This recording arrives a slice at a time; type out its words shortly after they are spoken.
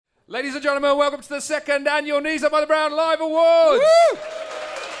Ladies and gentlemen, welcome to the second annual Knees Up by the Brown Live Awards. Woo!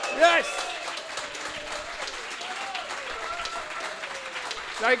 Yes.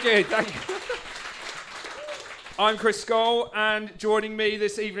 Thank you. I'm Chris Skoll, and joining me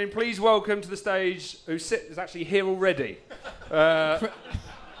this evening, please welcome to the stage, is actually here already. But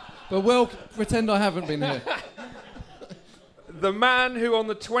pretend I haven't been here. The man who on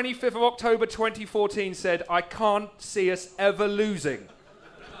the 25th of October 2014 said, "I can't see us ever losing."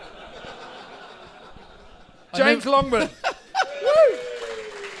 James Longman.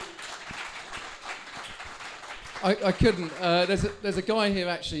 I couldn't. There's a guy here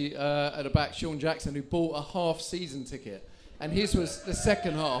actually at the back, Sean Jackson, who bought a half-season ticket, and his was the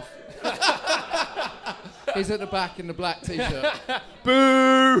second half. He's at the back in the black T-shirt.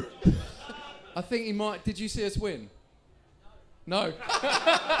 Boo! I think he might. Did you see us win? No.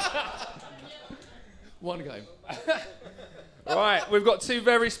 One game. Right, we've got two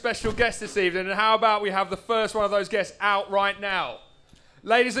very special guests this evening, and how about we have the first one of those guests out right now?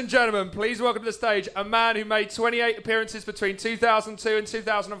 Ladies and gentlemen, please welcome to the stage a man who made 28 appearances between 2002 and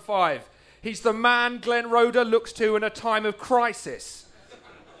 2005. He's the man Glenn Roeder looks to in a time of crisis.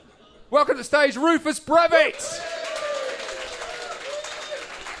 Welcome to the stage, Rufus Brevett.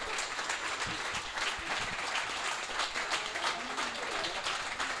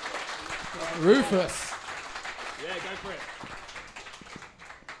 Rufus. Yeah, go for it.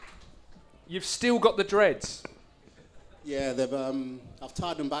 You've still got the dreads. Yeah, I've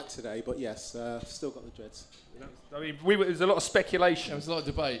tied them back today, but yes, still got the dreads. I mean, there's a lot of speculation. There was a lot of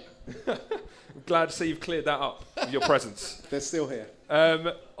debate. I'm glad to see you've cleared that up with your presence. They're still here.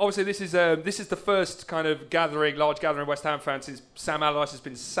 Obviously, this is the first kind of large gathering of West Ham fans since Sam Allardyce has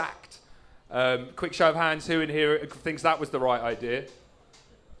been sacked. Quick show of hands, who in here thinks that was the right idea?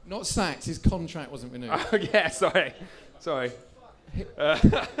 Not sacked, his contract wasn't renewed. Oh, yeah, sorry.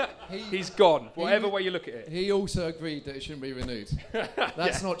 He's gone, whatever way you look at it. He also agreed that it shouldn't be renewed.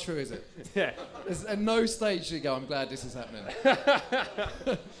 That's not true, is it? Yeah. There's at no stage do you go, I'm glad this is happening.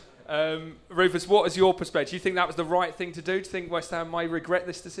 Rufus, what is your perspective? Do you think that was the right thing to do? Do you think West Ham might regret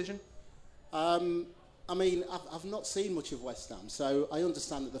this decision? I mean, I've not seen much of West Ham, so I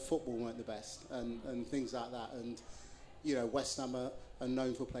understand that the football weren't the best and things like that. And, you know, West Ham are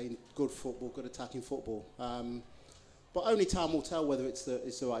known for playing good football, good attacking football. But only time will tell whether it's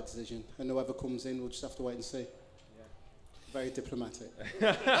the right decision. And whoever comes in, we'll just have to wait and see. Yeah. Very diplomatic.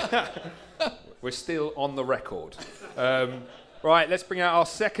 We're still on the record. Right, let's bring out our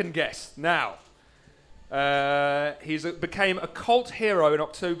second guest now. He became a cult hero in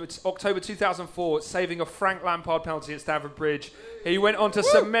October 2004, saving a Frank Lampard penalty at Stamford Bridge. He went on to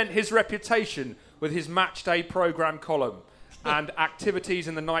cement his reputation with his matchday programme column and activities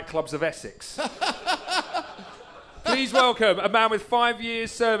in the nightclubs of Essex. Please welcome a man with 5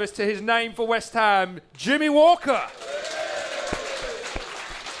 years' service to his name for West Ham, Jimmy Walker. A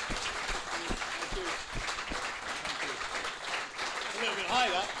little bit high,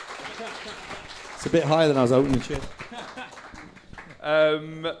 that. It's a bit higher than I was hoping to.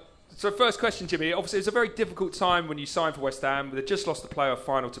 So first question, Jimmy. Obviously, it was a very difficult time when you signed for West Ham. They just lost the playoff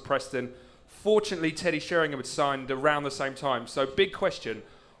final to Preston. Fortunately, Teddy Sheringham had signed around the same time. So big question.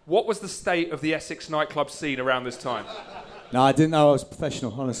 What was the state of the Essex nightclub scene around this time? No, I didn't know I was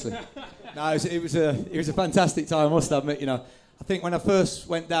professional, honestly. No, it was a fantastic time, I must admit. You know, I think when I first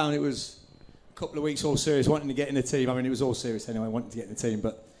went down, it was a couple of weeks all serious, wanting to get in the team. I mean, it was all serious anyway, wanting to get in the team.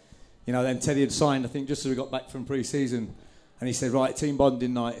 But, you know, then Teddy had signed, I think, just as we got back from pre-season. And he said, right, team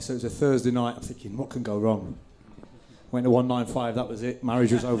bonding night. So it was a Thursday night. I'm thinking, what can go wrong? Went to 195, that was it.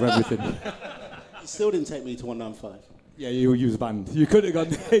 Marriage was over everything. You still didn't take me to 195. Yeah, you was banned. You could have gone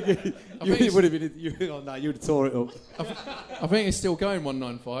there. You would have been. You would have tore it up. I think it's still going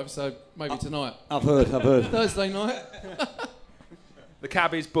 195, so maybe tonight. I've heard. Thursday night. The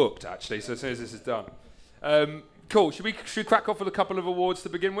cab is booked, actually, so as soon as this is done. Cool. Should we crack off with a couple of awards to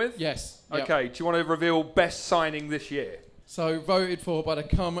begin with? Yes. Okay. Yep. Do you want to reveal best signing this year? So voted for by the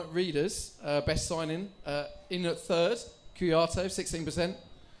KUMB readers, best signing. In at third, Cuyato, 16%.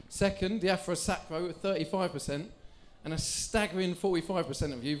 Second, the Afro Sacro at 35%. And a staggering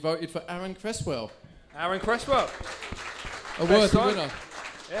 45% of you voted for Aaron Cresswell. Aaron Cresswell. A worthy winner.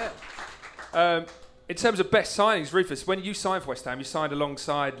 Yeah. In terms of best signings, Rufus, when you signed for West Ham, you signed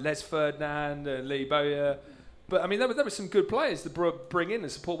alongside Les Ferdinand and Lee Bowyer. But, I mean, there were some good players to bring in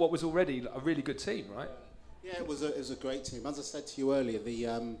and support what was already a really good team, right? Yeah, it was a great team. As I said to you earlier,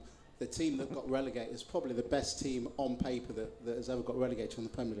 the team that got relegated is probably the best team on paper that has ever got relegated from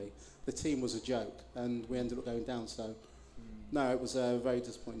the Premier League. The team was a joke, and we ended up going down. So, no, it was very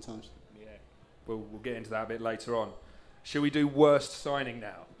disappointing times. Yeah, we'll get into that a bit later on. Shall we do worst signing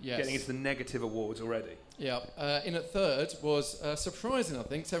now? Yes. Getting into the negative awards already. Yeah. In at third was surprising, I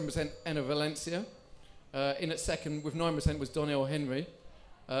think, 7% Enner Valencia. In at second with 9% was Donnell Henry.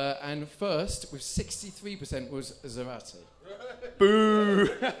 And first with 63% was Zarate. Boo!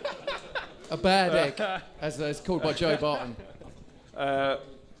 A bad egg, as it's called by Joe Barton.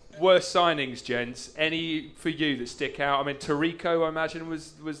 Worst signings, gents. Any for you that stick out? I mean, Tarico, I imagine,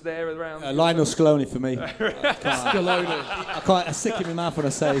 was there around. Lionel Scaloni for me. Scaloni. I stick in my mouth when I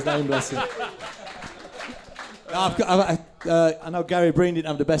say his name, bless him. I know Gary Breen didn't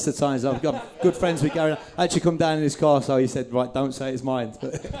have the best of times. I've got good friends with Gary. I actually come down in his car, so he said, right, don't say it's mine.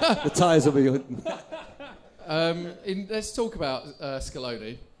 But the tyres will be good. Let's talk about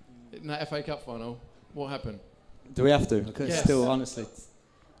Scaloni. In that FA Cup final, what happened? Do we have to? Yes. Still, honestly,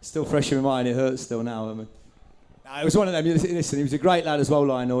 still fresh in my mind. It hurts still now. I mean, it was one of them. Listen, he was a great lad as well,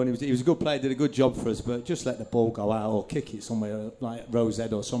 Lionel, and he was a good player, did a good job for us. But just let the ball go out or kick it somewhere like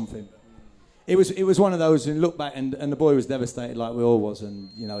Rosehead or something. It was one of those. And look back, and the boy was devastated, like we all was, and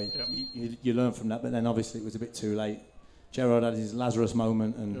you know, you learn from that. But then obviously it was a bit too late. Gerard had his Lazarus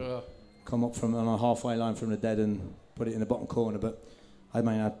moment and come up from on a halfway line from the dead and put it in the bottom corner. But I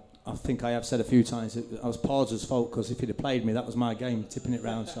mean, I think I have said a few times it was Pards' fault, because if he'd have played me, that was my game, tipping it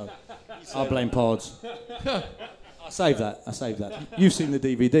round. So I'll blame Pards. I saved that. You've seen the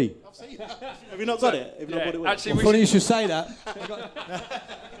DVD. I've seen that. Have you not got it? Have you not got it? Actually, Funny you should say that.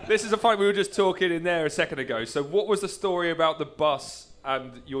 This is a point we were just talking in there a second ago. So what was the story about the bus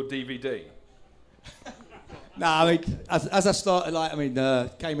and your DVD? Nah, I mean, as I started,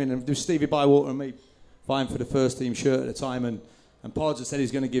 came in and there was Stevie Bywater and me vying for the first team shirt at the time, and Pards had said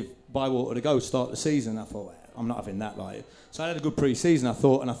he's going to give Bywater the go start the season. I thought, I'm not having that. So I had a good pre-season, I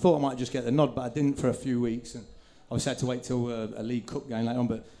thought I might just get the nod, but I didn't for a few weeks, and obviously had to wait till a League Cup game later on.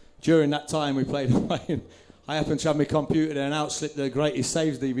 But during that time we played away, and I happened to have my computer there, and out slipped the Greatest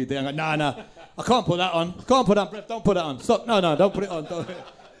Saves DVD. I'm like, no, I can't put that on. Don't put that on. Stop. No, don't put it on. Don't.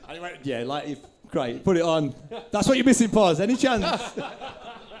 And he went, great, put it on. That's what you're missing, Pards. Any chance?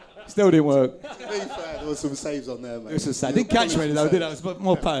 Still didn't work. To be fair, there were some saves on there, mate. It was sad. Didn't catch me though, did I? It was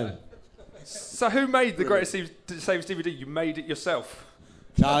more pain. So who made the Greatest Saves DVD? You made it yourself?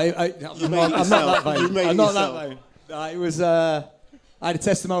 No, I'm not that vain. I'm not that vain. It was. I had a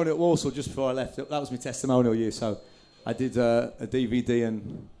testimonial at Walsall just before I left. That was my testimonial year. So I did a DVD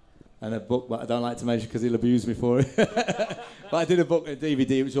and a book, but I don't like to mention because he'll abuse me for it. But I did a book and a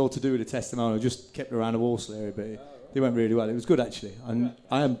DVD. It was all to do with the testimonial. Just kept it around the Walsall area, but it went really well. It was good actually. And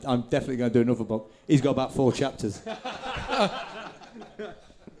I'm definitely going to do another book. He's got about 4 chapters.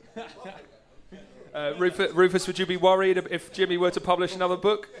 Rufus, would you be worried if Jimmy were to publish another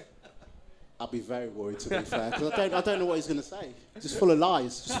book? I'd be very worried, to be fair, because I don't know what he's going to say. Just full of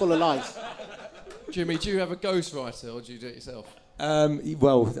lies. Jimmy, do you have a ghostwriter or do you do it yourself?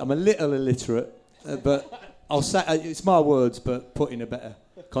 Well, I'm a little illiterate, but I'll say it's my words, but put in a better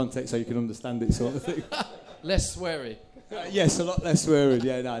context so you can understand it, sort of thing. Less sweary. Yes, a lot less swearing.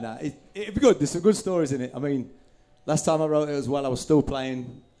 Yeah, no. It'd be good. There's some good stories in it. I mean, last time I wrote it as well, I was still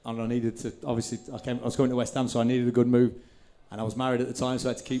playing, and I needed to. Obviously, I was going to West Ham, so I needed a good move. And I was married at the time, so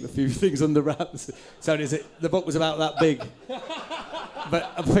I had to keep a few things under wraps. So the book was about that big.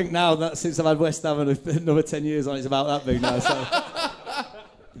 But I think now that since I've had West Ham and another 10 years on, it's about that big now. So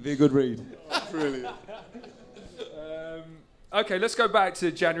it'd be a good read. Brilliant. Okay, let's go back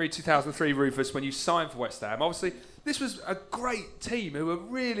to January 2003, Rufus, when you signed for West Ham. Obviously, this was a great team who were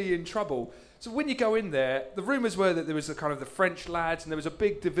really in trouble. So when you go in there, the rumours were that there was a kind of the French lads and there was a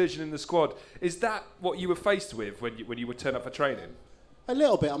big division in the squad. Is that what you were faced with when you would turn up for training? A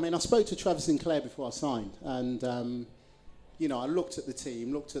little bit. I mean, I spoke to Travis Sinclair before I signed, and I looked at the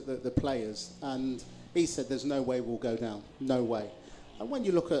team, looked at the players, and he said, "There's no way we'll go down. No way." And when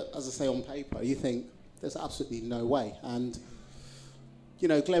you look at, as I say, on paper, you think there's absolutely no way. And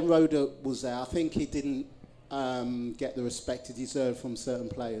Glenn Roeder was there. I think he didn't get the respect he deserved from certain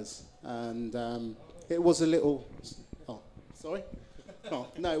players. And it was a little... Oh, sorry? Oh,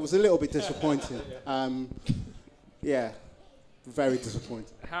 no, it was a little bit disappointing. Yeah, very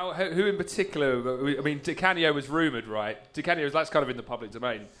disappointing. Who in particular... I mean, Di Canio was rumoured, right? Di Canio, that's kind of in the public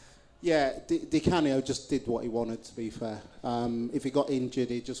domain. Yeah, Di Canio just did what he wanted, to be fair. If he got injured,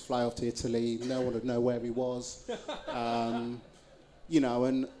 he'd just fly off to Italy. No one would know where he was. And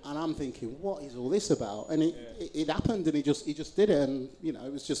I'm thinking, what is all this about? And it happened, and he just did it, and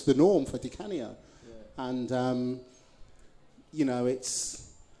it was just the norm for Di Canio. Yeah. And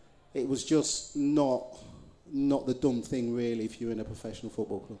it was just not the dumb thing really if you're in a professional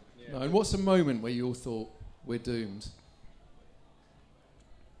football club. Yeah. No, and what's a moment where you all thought we're doomed?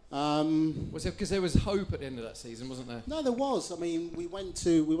 Was it because there was hope at the end of that season, wasn't there? No, there was. I mean, we went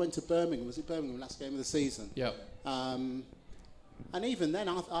to Birmingham. Was it Birmingham last game of the season? Yeah. And even then,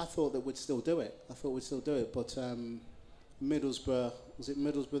 I thought that we'd still do it. But Middlesbrough, was it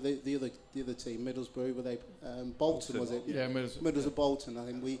Middlesbrough? The other team, Middlesbrough, were they Bolton? Was it? Yeah, Middlesbrough Bolton. I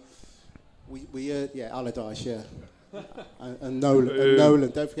think we Allardyce, yeah, and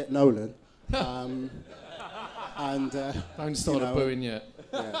Nolan. Don't forget Nolan. Don't start booing yet.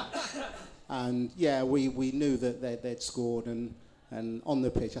 Yeah. And yeah, we knew that they'd scored, and on the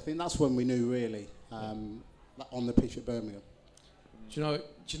pitch, I think that's when we knew really, on the pitch at Birmingham. Do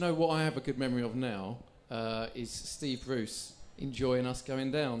you know what I have a good memory of now? Is Steve Bruce enjoying us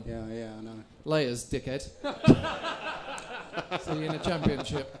going down. Yeah, I know. Laters, dickhead. See you in the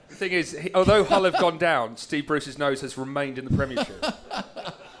Championship. The thing is, although Hull have gone down, Steve Bruce's nose has remained in the Premiership.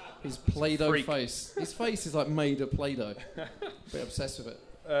 His Play-Doh face. His face is like made of Play-Doh. Bit obsessed with it.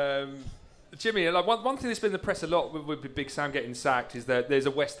 Jimmy, like one thing that's been in the press a lot with Big Sam getting sacked is that there's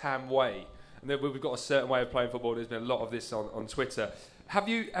a West Ham way, and that we've got a certain way of playing football. There's been a lot of this on Twitter. Have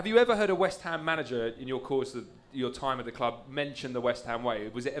you ever heard a West Ham manager in your course of your time at the club mention the West Ham way?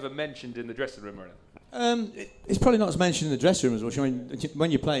 Was it ever mentioned in the dressing room or anything? It's probably not as mentioned in the dressing room as much. I mean,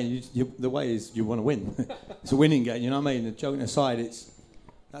 when you're playing, the way is you want to win. It's a winning game, you know what I mean? And joking aside,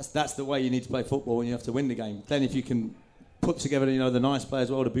 that's the way you need to play football when you have to win the game. Then if you can put together, the nice play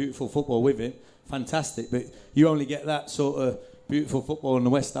as well, the beautiful football with it, fantastic. But you only get that sort of beautiful football in the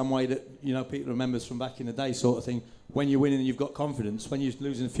West Ham way that, people remember from back in the day sort of thing. When you're winning and you've got confidence. When you're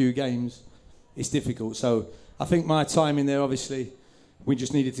losing a few games, it's difficult. So I think my time in there, obviously, we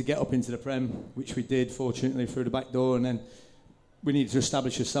just needed to get up into the Prem, which we did, fortunately, through the back door, and then we needed to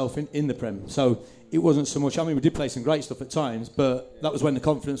establish ourselves in the Prem. So it wasn't so much... I mean, we did play some great stuff at times, but that was when the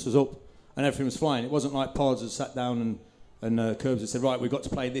confidence was up and everything was flying. It wasn't like Pods had sat down and Curbs had said, right, we've got to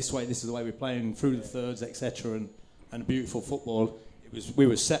play this way, this is the way we're playing, through the thirds, etc., and beautiful football. We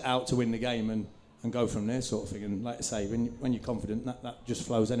were set out to win the game and go from there, sort of thing. And like I say, when you're confident, that just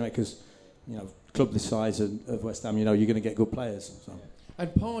flows anyway, because, club the size of West Ham, you're going to get good players. So.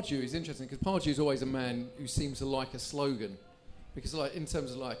 And Pardew is interesting, because Pardew is always a man who seems to like a slogan. Because, in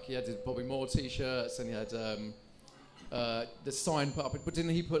terms of, he had his Bobby Moore T-shirts, and he had the sign put up. But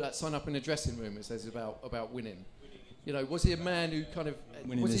didn't he put that sign up in the dressing room? It says about winning. Was he a man who kind of...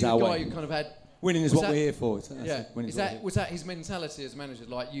 Winning was is he a our guy way. who kind of had... Winning is what we're here for. Was that his mentality as manager,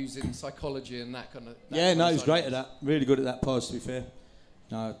 using psychology and that kind of... Yeah, no, he was great at that. Really good at that, Paz, to be fair.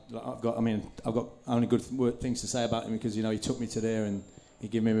 No, I've got only good things to say about him because, he took me to there and he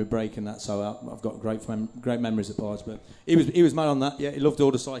gave me a break and that, so I've got great memories of Paz. But he was mad on that, yeah, he loved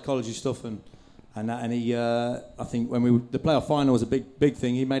all the psychology stuff and that, and he, I think when the playoff final was a big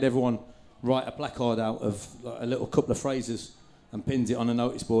thing, he made everyone write a placard out of a little couple of phrases and pins it on a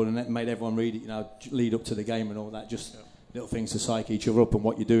notice board, and that made everyone read it, lead up to the game and all that, just little things to psych each other up and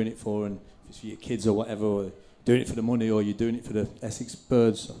what you're doing it for, and if it's for your kids or whatever, or doing it for the money, or you're doing it for the Essex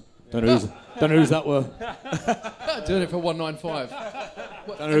Birds. Don't know who's that were. Doing it for 195.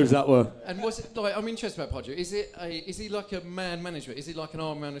 Don't know who's that were. And was it I'm interested about Pardew. Is he like a man manager? Is he like an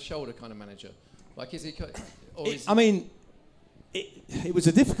arm around the shoulder kind of manager? Is he? It was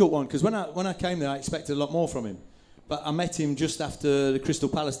a difficult one because when I came there, I expected a lot more from him. But I met him just after the Crystal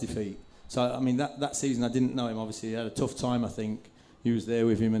Palace defeat. So, I mean, that season I didn't know him, obviously. He had a tough time, I think. He was there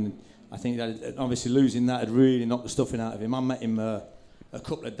with him, and I think obviously losing that had really knocked the stuffing out of him. I met him a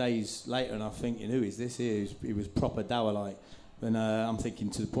couple of days later, and I'm thinking, who is this here? He was proper dour-like. And I'm thinking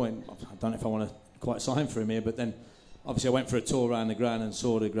to the point, I don't know if I want to quite sign for him here, but then obviously I went for a tour around the ground and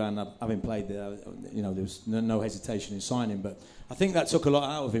saw the ground. Having played there, there was no hesitation in signing. But I think that took a lot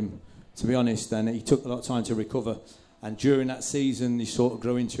out of him, to be honest, and he took a lot of time to recover. And during that season, he sort of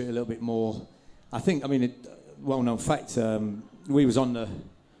grew into it a little bit more. I think, well-known fact, we were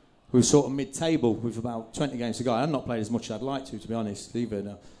sort of mid-table with about 20 games to go. I had not played as much as I'd like to be honest,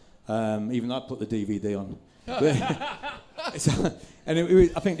 either. Even though I put the DVD on. I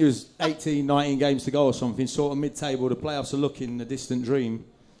think it was 18, 19 games to go or something, sort of mid-table. The playoffs are looking a distant dream.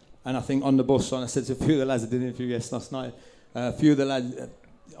 And I think on the bus, and I said to a few of the lads, I did interview last night, a few of the lads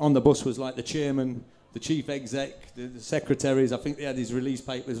on the bus was like the chairman, the chief exec, the secretaries. I think they had his release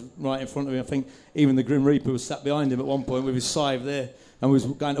papers right in front of him. I think even the Grim Reaper was sat behind him at one point with his scythe there and was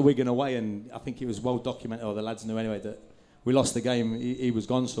going to Wigan away. And I think it was well documented, or the lads knew anyway, that we lost the game. He was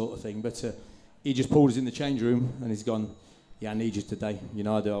gone, sort of thing. But he just pulled us in the change room and he's gone, yeah, I need you today. I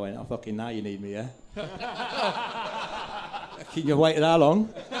do. I went, oh, fucking now you need me, yeah? Can you waited how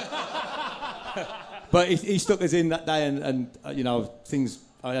long? But he stuck us in that day and things...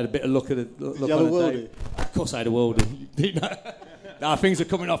 I had a bit of look at the day. Of course I had a worldie. Now things are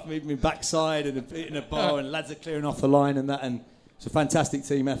coming off my backside and hitting a bar, and lads are clearing off the line and that. And it's a fantastic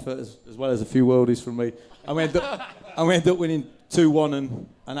team effort as well as a few worldies from me. And we ended up winning 2-1,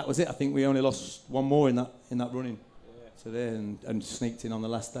 and that was it. I think we only lost one more in that running. So there, and sneaked in on the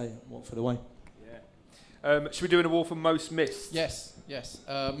last day, Watford away. Should we do an award for most missed? Yes.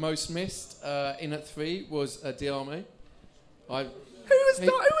 Most missed in at 3 was Diarmi. Who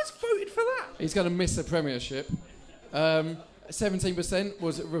was voted for that? He's going to miss a premiership. 17%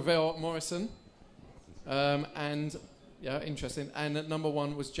 was Ravel Morrison. And, interesting. And at number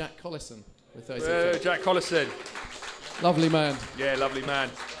 1 was Jack Collison with 36%. Jack Collison. Lovely man. Yeah, lovely man.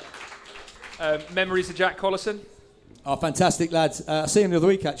 Memories of Jack Collison? Oh, fantastic lads. I see him the other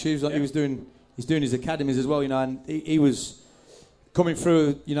week actually. He's doing his academies as well, and he was coming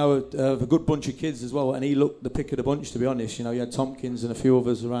through, a good bunch of kids as well, and he looked the pick of the bunch, to be honest. You had Tompkins and a few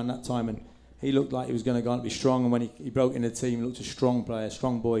others around that time, and he looked like he was going to go on to be strong, and when he broke in the team, he looked a strong player,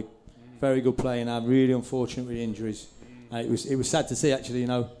 strong boy, very good player, and really unfortunate with the injuries. It was sad to see actually,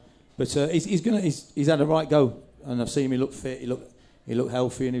 but he's had a right go, and I've seen him. He looked fit, he looked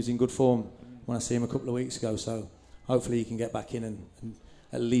healthy, and he was in good form when I see him a couple of weeks ago. So hopefully he can get back in and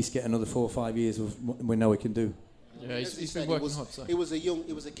at least get another 4 or 5 years of what we know he can do. Yeah, he's been working hard. So. He was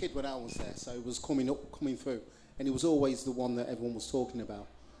a kid when I was there, so he was coming through, and he was always the one that everyone was talking about.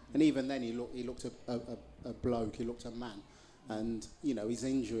 And even then, he looked a bloke, he looked a man, and his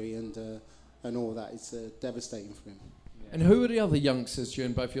injury and all that, it's devastating for him. And who were the other youngsters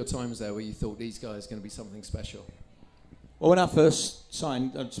during both your times there where you thought these guys are going to be something special? Well, when I first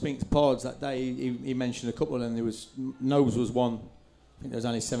signed, speaking to Pards that day, he mentioned a couple, and there was Nobes was one. I think there was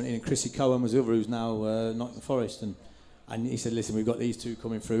only 17, and Chrissy Cohen was the other, who's now Nottingham Forest. And he said, listen, we've got these two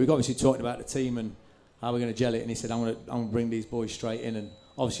coming through. We've obviously talked about the team and how we're going to gel it, and he said, I'm going to bring these boys straight in. And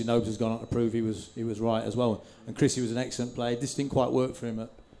obviously Nobes has gone on to prove he was right as well. And Chrissy was an excellent player. This didn't quite work for him at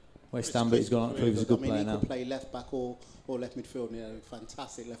West Ham, but he's gone on to prove he's a good player now. He could play left back or left midfield, and he had a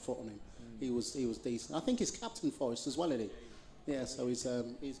fantastic left foot on him. He was decent. I think he's captain Forest as well, isn't he? Yeah, so he's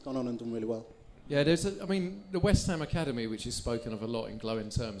gone on and done really well. Yeah, the West Ham Academy, which is spoken of a lot in glowing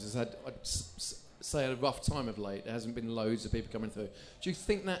terms, has had, I'd say, a rough time of late. There hasn't been loads of people coming through. Do you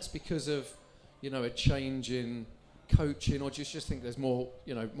think that's because of, a change in coaching, or do you just think there's more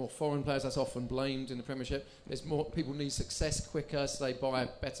foreign players? That's often blamed in the Premiership. There's more people need success quicker, so they buy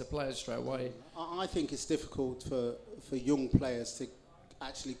better players straight away. I think it's difficult for young players to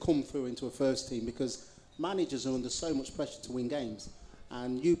actually come through into a first team because managers are under so much pressure to win games,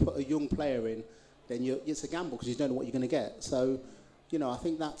 and you put a young player in, then it's a gamble because you don't know what you're going to get. So, I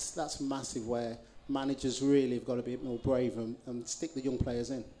think that's massive where managers really have got to be a bit more brave and stick the young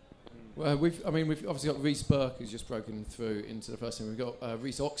players in. Well, we've obviously got Reece Burke, who's just broken through into the first team. We've got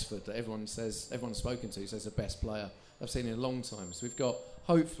Reece Oxford, that everyone's spoken to, says the best player I've seen in a long time. So we've got,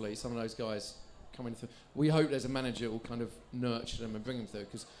 hopefully, some of those guys coming through. We hope there's a manager who will kind of nurture them and bring them through,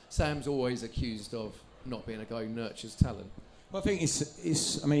 because Sam's always accused of not being a guy who nurtures talent. Well, I think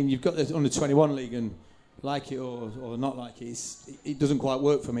it's. I mean, you've got the under-21 league, and like it or not like it, it doesn't quite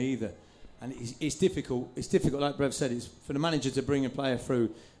work for me either. And it's difficult. It's difficult, like Brev said. It's for the manager to bring a player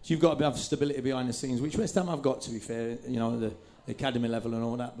through. So you've got to have stability behind the scenes, which West Ham have got, to be fair. At the academy level and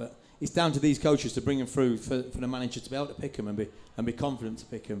all that. But it's down to these coaches to bring them through for the manager to be able to pick them and be confident to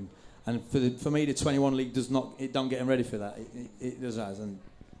pick them. And for me, the 21 league don't get them ready for that. It does has, and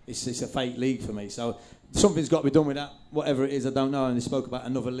it's a fake league for me. So something's got to be done with that. Whatever it is, I don't know. And they spoke about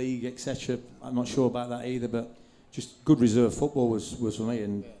another league, etc. I'm not sure about that either. But just good reserve football was for me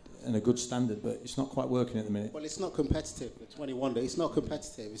and a good standard. But it's not quite working at the minute. Well, it's not competitive. The 21 day, it's not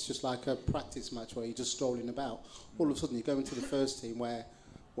competitive. It's just like a practice match where you're just strolling about. All of a sudden, you go into the first team where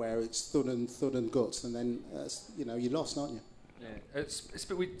it's thud and guts, and then you're lost, aren't you? Yeah,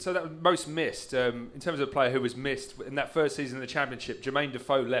 so that was most missed. In terms of a player who was missed in that first season of the Championship, Jermaine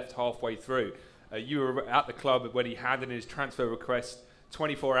Defoe left halfway through. You were at the club when he handed in his transfer request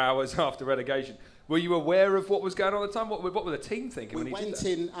 24 hours after relegation. Were you aware of what was going on at the time? What were the team thinking when he did that? We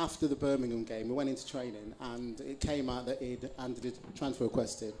went in after the Birmingham game. We went into training, and it came out that he'd handed his transfer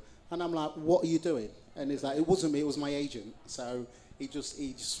request in. And I'm like, what are you doing? And he's like, it wasn't me, it was my agent. So he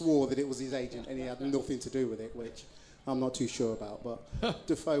swore that it was his agent, and he had nothing to do with it, which I'm not too sure about. But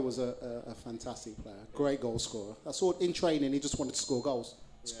Defoe was a fantastic player, great goal scorer. That's all. In training, he just wanted to score goals.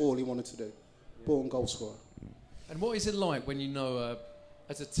 That's all he wanted to do. Born goal scorer. And what is it like when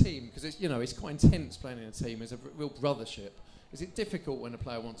as a team, because it's quite intense playing in a team, there's a real brothership. Is it difficult when a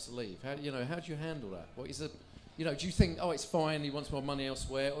player wants to leave? How do you handle that? What is it? Do you think, it's fine, he wants more money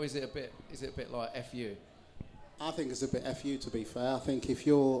elsewhere, or is it a bit like F you? I think it's a bit F you, to be fair. I think if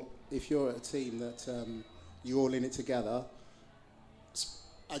you're at a team that you're all in it together,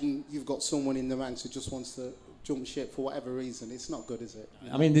 and you've got someone in the ranks who just wants to jump ship for whatever reason, it's not good, is it?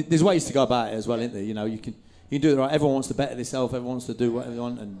 I mean, there's ways to go about it as well, isn't there? You know, you can do it right. Everyone wants to better themselves. Everyone wants to do whatever they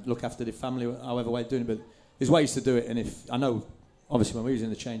want and look after their family, however way of doing it. But there's ways to do it. And if I know, obviously, when we was in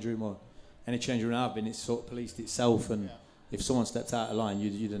the change room or any change room I've been, it's sort of policed itself. And if someone stepped out of line,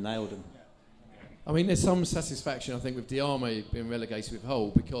 you'd have nailed them. I mean, there's some satisfaction, I think, with Diarme being relegated with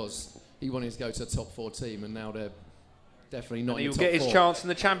Hull because he wanted to go to a top 4 team, and now they're definitely not. And he'll in the top get his 4. chance in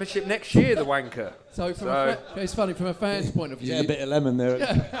the Championship next year, the wanker. So, it's funny from a fan's point of view. Yeah, a bit of lemon there.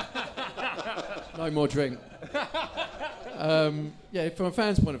 No more drink. From a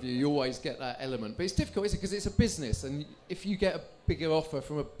fan's point of view, you always get that element, but it's difficult, isn't it? Because it's a business, and if you get a bigger offer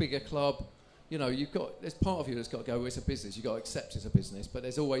from a bigger club, you know, there's part of you that's got to go, well, it's a business, you've got to accept it's a business, but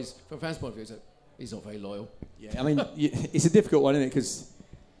there's always, from a fan's point of view, he's not very loyal. Yeah, I mean, it's a difficult one, isn't it? Because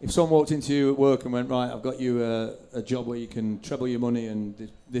if someone walked into you at work and went, right, I've got you a job where you can treble your money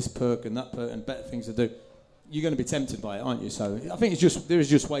and this perk and that perk and better things to do, you're going to be tempted by it, aren't you? So I think there is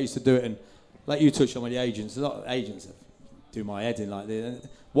just ways to do it, and like you touched on with the agents, a lot of agents do my head in like this.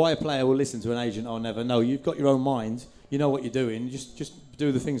 Why a player will listen to an agent, I'll never know. You've got your own mind, you know what you're doing, just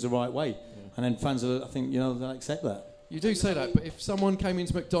do the things the right way. And then fans, I think, they'll accept that. You do say that, but if someone came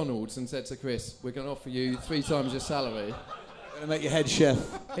into McDonald's and said to Chris, we're going to offer you 3 times your salary... Going to make you head chef.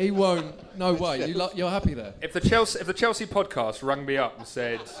 He won't. No way. You're happy there. If the Chelsea podcast rung me up and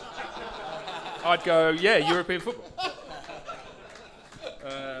said, I'd go, yeah, European football.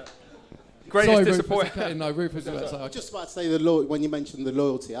 Greatest disappointment. No, Rufus is I was just about to say when you mentioned the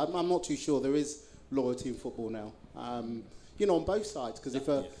loyalty, I'm not too sure there is loyalty in football now. On both sides, because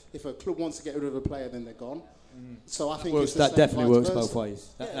if a club wants to get rid of a player, then they're gone. So I think that definitely works both ways.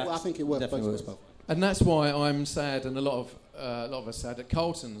 I think it works both ways. And that's why I'm sad, and a lot of us sad that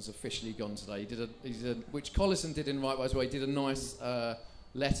Carlton's officially gone today. Which Collison did in right way as well. He did a nice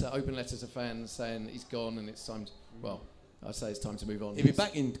open letter to fans saying he's gone and it's time. I'd say it's time to move on. He'll be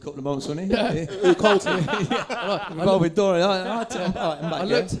back in a couple of months, won't he? Yeah. Colton. Involved with Dorian.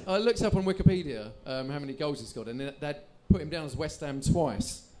 I looked up on Wikipedia how many goals he's got, and they'd put him down as West Ham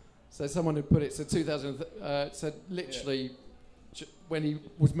twice. So someone had put it to 2000. Said literally when he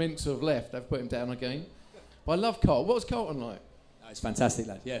was meant to have left, they've put him down again. But I love Carlton. What was Carlton like? Oh, he's a fantastic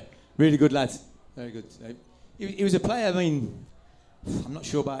lad. Yeah, really good lad. Very good. He was a player. I mean, I'm not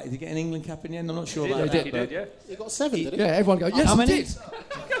sure about. Did he get an England cap in the end? I'm not sure about that. He did, yeah. He got 7, did he? Yeah, everyone goes, yes, how many? He did. Take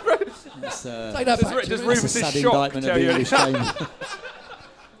that back. Does That's a Rufus' sad shock indictment of tell the you? English game.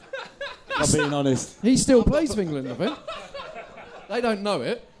 I'm being honest. He still plays for England, I think. They don't know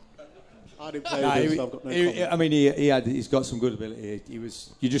it. I didn't play with him, so I've got no comment. I mean, he's got some good ability.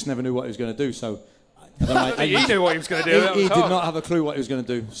 You just never knew what he was going to do. So he knew what he was going to do. He did not have a clue what he was going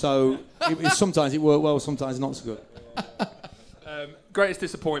to do. So sometimes it worked well, sometimes not so good. Greatest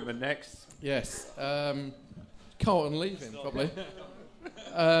disappointment next. Yes. Carlton leaving, probably.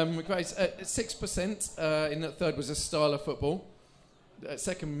 Great. 6% in the third was a style of football. In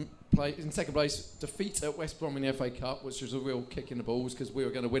second place, defeat at West Brom in the FA Cup, which was a real kick in the balls because we were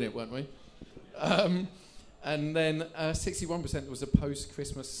going to win it, weren't we? And then 61% was a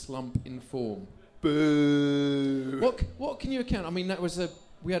post-Christmas slump in form. Boo. What can you account? I mean,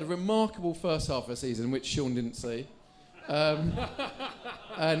 we had a remarkable first half of the season, which Sean didn't see. And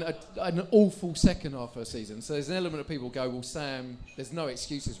an awful second half of the season. So there's an element of people go, well, Sam, there's no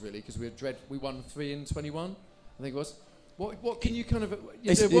excuses really because we won 3 in 21, I think it was. What can you kind of...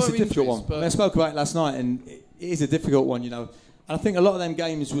 It's a difficult one. I spoke about it last night, and it is a difficult one, And I think a lot of them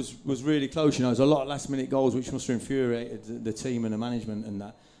games was really close, There's a lot of last-minute goals, which must have infuriated the team and the management and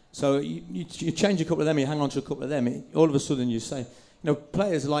that. So you change a couple of them, you hang on to a couple of them, all of a sudden you say...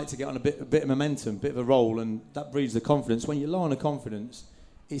 players like to get on a bit of momentum, a bit of a roll, and that breeds the confidence. When you're low on the confidence,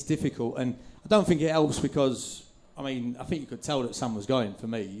 it's difficult. And I don't think it helps because, I think you could tell that Sam was going, for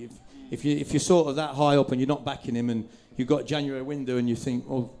me. If you're sort of that high up and you're not backing him and you've got January window and you think,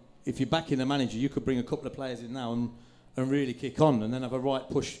 well, if you're backing the manager, you could bring a couple of players in now and really kick on and then have a right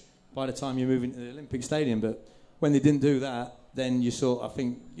push by the time you move into the Olympic Stadium. But when they didn't do that, then I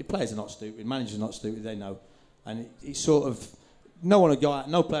think your players are not stupid, managers are not stupid, they know. And it's sort of... No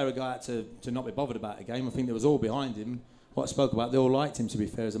player would go out to not be bothered about the game. I think they was all behind him. What I spoke about, they all liked him, to be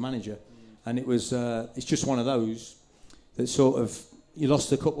fair, as a manager. And it's just one of those that sort of, you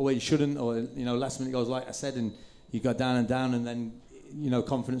lost a couple where you shouldn't, or, last minute goes, like I said, and you go down, and then,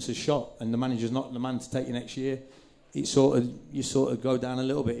 confidence is shot, and the manager's not the man to take you next year. You sort of go down a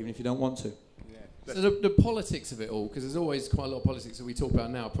little bit, even if you don't want to. Yeah. So the politics of it all, because there's always quite a lot of politics that we talk about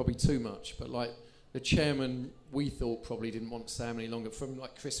now, probably too much, but like, the chairman, we thought, probably didn't want Sam any longer from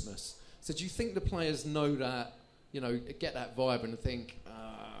Christmas. So do you think the players know that, get that vibe and think,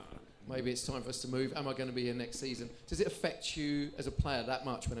 maybe it's time for us to move. Am I going to be here next season? Does it affect you as a player that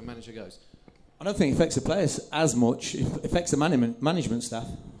much when a manager goes? I don't think it affects the players as much. It affects the management staff.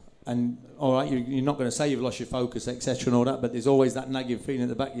 And, all right, you're not going to say you've lost your focus, etc. and all that, but there's always that nagging feeling at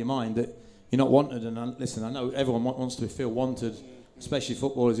the back of your mind that you're not wanted. And listen, I know everyone wants to feel wanted, especially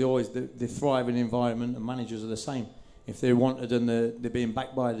footballers. They thrive in the environment, and managers are the same. If they're wanted and they're being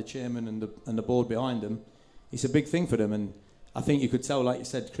backed by the chairman and the board behind them, it's a big thing for them. And I think you could tell, like you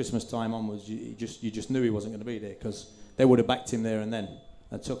said, Christmas time onwards, you just knew he wasn't going to be there, because they would have backed him there and then.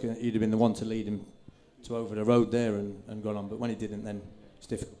 He'd have been the one to lead him to over the road there and gone on. But when he didn't, then it's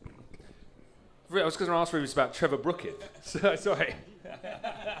difficult. I was going to ask Rufus about Trevor Brooking. Sorry.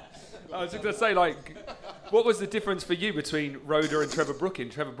 I was just going to say, what was the difference for you between Roda and Trevor Brooking?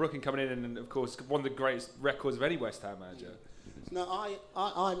 Trevor Brooking coming in and, of course, one of the greatest records of any West Ham manager. No,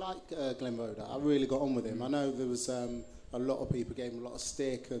 I like Glenn Roda. I really got on with him. I know there was a lot of people gave him a lot of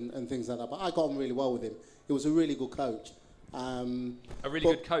stick and things like that, but I got on really well with him. He was a really good coach. A really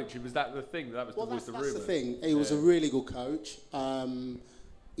good coach? Was that the thing? That was the rumour? That's the thing. He was a really good coach.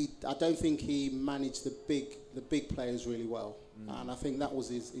 I don't think he managed the big players really well, and I think that was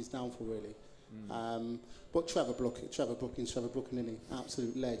his downfall really. But Trevor Brooking, isn't he?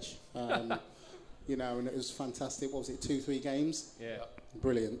 Absolute ledge. And it was fantastic. What was it, 2-3 games? Yeah.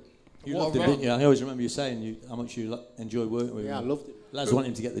 Brilliant. You loved him, didn't you? I always remember you saying how much you enjoyed working with him. Yeah, I loved it. Lads wanted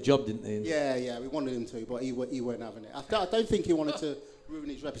him to get the job, didn't they? Yeah, we wanted him to, but he weren't having it. I don't think he wanted to ruin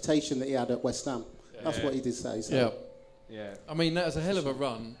his reputation that he had at West Ham. That's what he did say. So. Yeah. I mean, that was a hell of a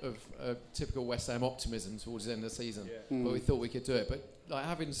run of typical West Ham optimism towards the end of the season. Yeah. But we thought we could do it. But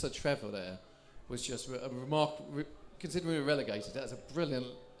having Sir Trevor there was just a remarkable. Considering we were relegated, that was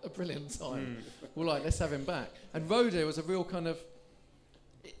a brilliant time. We're like, let's have him back. And Roda was a real kind of.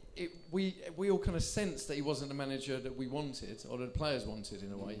 We all kind of sensed that he wasn't the manager that we wanted, or that the players wanted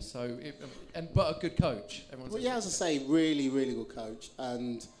in a way. So, but a good coach. As I say, really, really good coach.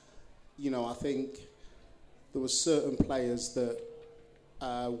 And I think there were certain players that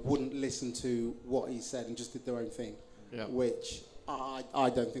wouldn't listen to what he said and just did their own thing, which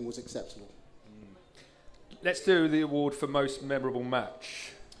I don't think was acceptable. Let's do the award for most memorable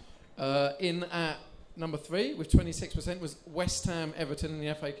match. In at number 3 with 26% was West Ham Everton in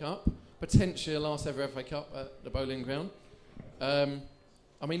the FA Cup, potentially the last ever FA Cup at the Bowling Ground.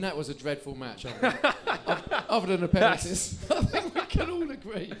 I mean, that was a dreadful match. Other than the penalties, I think we can all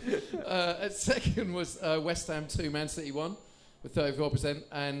agree. At second was West Ham 2, Man City 1 with 34%,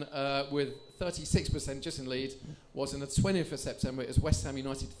 and with 36% just in lead was in the 20th of September. It was West Ham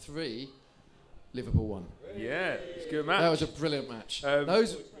United 3, Liverpool 1. Yeah, it's a good match. That was a brilliant match.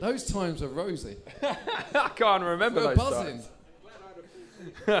 Those times were rosy. I can't remember those buzzing.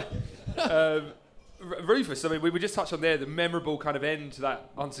 times. Rufus, I mean, we just touched on there the memorable kind of end to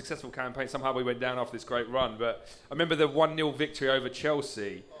that unsuccessful campaign. Somehow we went down after this great run, but I remember the 1-0 victory over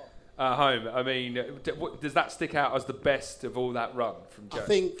Chelsea at home. I mean, does that stick out as the best of all that run from Joe? I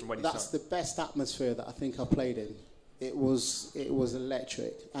think that's the best atmosphere that I think I played in. It was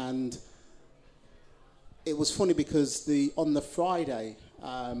electric, and it was funny because on the Friday,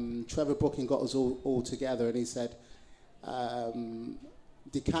 Trevor Brooking got us all together, and he said,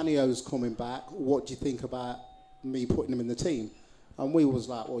 Di Canio's coming back. What do you think about me putting him in the team? And we was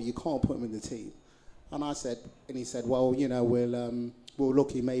like, well, you can't put him in the team. And he said, well, we're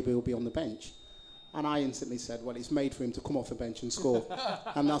lucky, maybe he'll be on the bench. And I instantly said, well, it's made for him to come off the bench and score.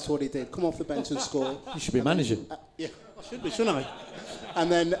 And that's what he did. Come off the bench and score. You should be manager. Yeah, I should be, shouldn't I?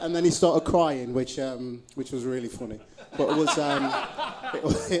 And then he started crying, which was really funny. But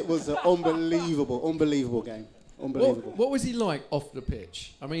it was an unbelievable game. Unbelievable. What was he like off the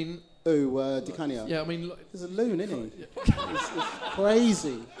pitch? I mean... Di Canio? Yeah, I mean... He's a loon, isn't he? It's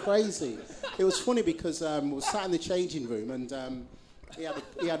crazy. It was funny because we were sat in the changing room and he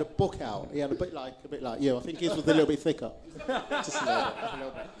had a book out. He had a bit like you. I think his was a little bit thicker. Just a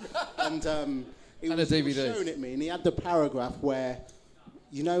little bit. And he was showing it me, and he had the paragraph where,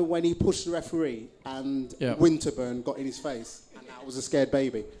 when he pushed the referee and Winterburn got in his face, and that was a scared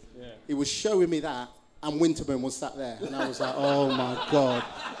baby. Yeah. He was showing me that, and Winterburn was sat there, and I was like, oh my God.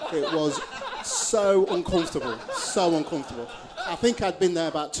 It was so uncomfortable. I think I'd been there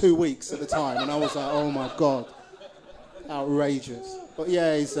about 2 weeks at the time, and I was like, oh my God. Outrageous. But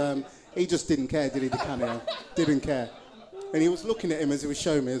yeah, he just didn't care, did he, Di Canio? Didn't care. And he was looking at him as he was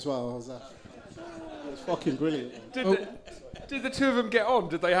showing me as well. I was like, it was fucking brilliant. Did the two of them get on?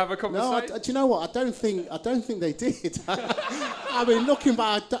 Did they have a conversation? No, do you know what? I don't think they did. I mean, looking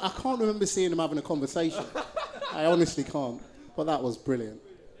back, I can't remember seeing them having a conversation. I honestly can't. But that was brilliant.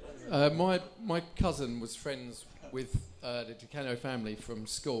 My cousin was friends with the Di family from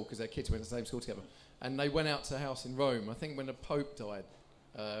school because their kids went to the same school together, and they went out to a house in Rome. I think when the Pope died,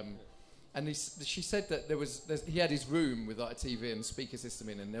 and she said that he had his room with like a TV and speaker system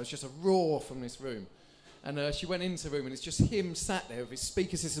in, and there was just a roar from this room. And she went into the room, and it's just him sat there with his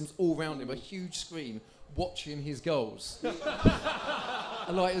speaker systems all around him, a huge screen, watching his goals.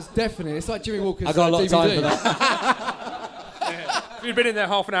 And like, it's deafening. It's like Jimmy Walker's I got a lot DVD. of time for that. If you'd been in there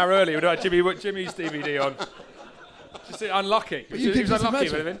half an hour earlier, we'd have had Jimmy's DVD on. Just unlucky. But He was just unlucky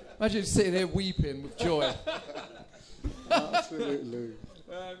with him. imagine sitting there weeping with joy. Absolutely.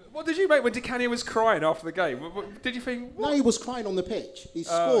 What did you make when Di Canio was crying after the game? Did you think... What? No, he was crying on the pitch. He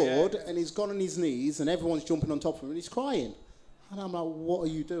scored, and he's gone on his knees, and everyone's jumping on top of him, and he's crying. And I'm like, what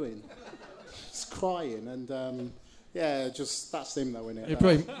are you doing? He's crying, and just that's him though, isn't it? He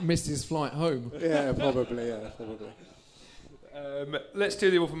probably missed his flight home. Yeah, probably. Let's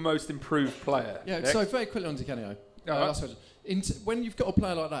do the awful most improved player. Yeah, next. so very quickly on Di Canio. Right. When you've got a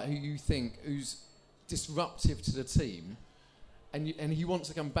player like that who you think who's disruptive to the team, and he wants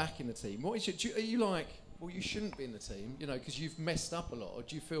to come back in the team, are you like, well, you shouldn't be in the team, because you've messed up a lot, or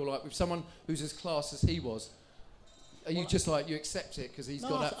do you feel like with someone who's as class as he was, are you just like you accept it because he's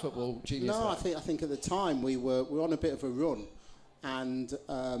got that football genius? No, I think at the time we were on a bit of a run, and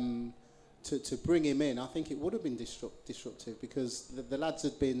to bring him in, I think it would have been disruptive because the lads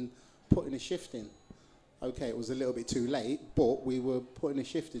had been putting a shift in. Okay, it was a little bit too late, but we were putting a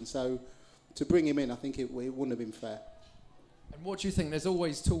shift in. So to bring him in, I think it wouldn't have been fair. And what do you think? There's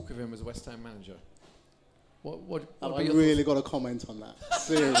always talk of him as a West Ham manager. What I've really got to comment on that.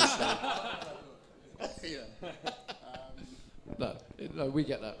 Seriously. No, we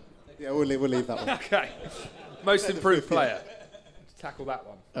get that. Yeah, we'll leave that one. Okay. Most improved player. Tackle that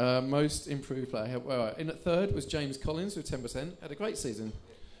one. Most improved player. Well, in at third was James Collins with 10%. Had a great season.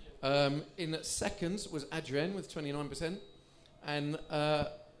 In at second was Adrien with 29%. And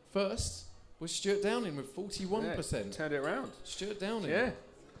first was Stuart Downing with 41%. Yeah, turned it around. Stuart Downing. Yeah.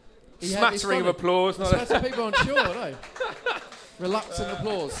 He Smattering of applause. Smattering people on shore, no? Reluctant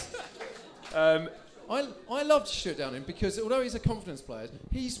applause. I loved Stuart Downing because although he's a confidence player,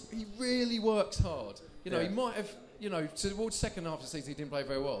 he really works hard. He might have, towards the second half of the season he didn't play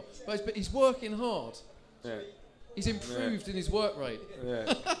very well. But he's working hard. Yeah. He's improved in his work rate.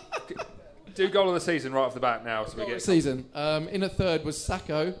 Yeah. Do goal of the season right off the bat now. So we get season. In a third was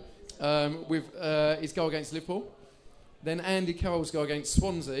Sacco with his goal against Liverpool. Then Andy Carroll's goal against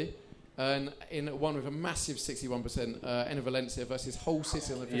Swansea. And in one with a massive 61%, Enner Valencia versus Hull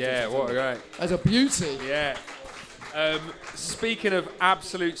City on the 50th. Yeah, what a guy. As a beauty. Yeah. Speaking of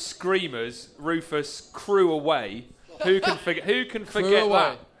absolute screamers, Rufus, Crew away. Who can forget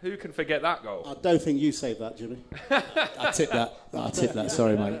that? Who can forget that goal? I don't think you saved that, Jimmy. I tipped that.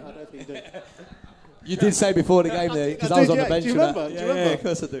 Sorry, mate. I don't think you did. You did say before the game there, because I was on the bench. Do you remember? Yeah, of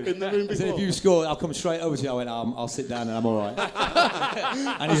course I do. In the room before. I said, if you score, I'll come straight over to you. I went, I'll sit down and I'm all right.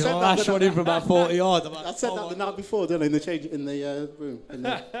 And he's lashed one in from about 40 yards. Like, I said that the night before, didn't I? In the change in the room, in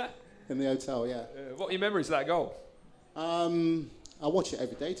the hotel. Yeah. What are your memories of that goal? I watch it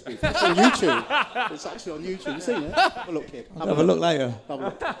every day. To be fair, it's on YouTube. It's actually on YouTube. You seen it? Have a look, kid. Have a look later. Have a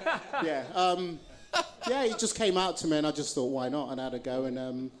look. Yeah. It just came out to me, and I just thought, why not? And I had a go.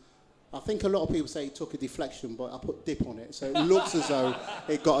 And I think a lot of people say it took a deflection, but I put dip on it, so it looks as though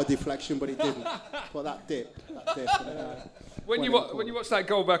it got a deflection, but it didn't. But that dip. When you watch that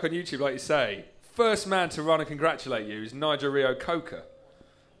goal back on YouTube, like you say, first man to run and congratulate you is Nigel Rio-Coker.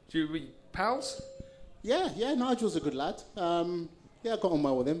 Do you be pals? Yeah. Nigel's a good lad. I got on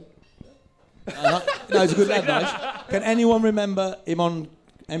well with him. No, he's a good lad, Nigel. Can anyone remember him on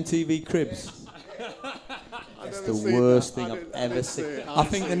MTV Cribs? That's the worst thing I've ever seen. I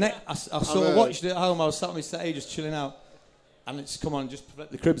think I sort of watched it at home. I was sat on my settee just chilling out, and it's come on, just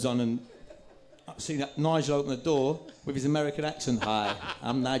put the Cribs on, and I've seen that Nigel open the door with his American accent. Hi,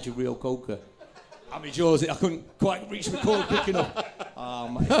 I'm Nigel Rio-Coker. I mean, jaws, I couldn't quite reach the call quick enough. Oh,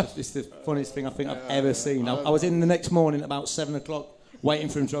 mate, it's the funniest thing I think I've ever seen. I was in the next morning at about 7 o'clock, waiting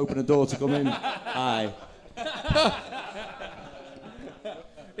for him to open the door to come in. Hi.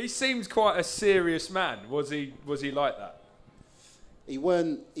 He seemed quite a serious man. Was he like that? He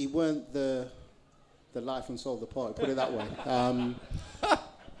weren't the life and soul of the party. Put it that way.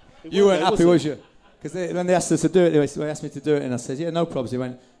 You weren't happy, was you? Because when they asked us to do it, they asked me to do it, and I said, yeah, no problems. He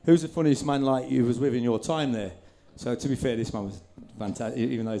went, who's the funniest man like you was with in your time there? So to be fair, this man was fantastic.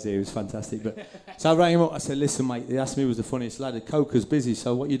 Even though he's here, he was fantastic. But so I rang him up. I said, listen, mate, they asked me who was the funniest lad. The Coker's busy,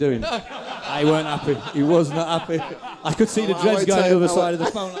 so what are you doing? He weren't happy. He was not happy. I could see the dreads going on the other side of the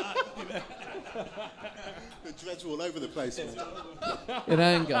phone. Like the dreads were all over the place. In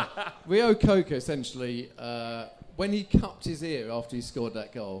anger. Rio-Coker essentially when he cupped his ear after he scored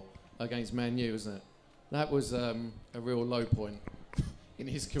that goal against Man U, wasn't it? That was a real low point in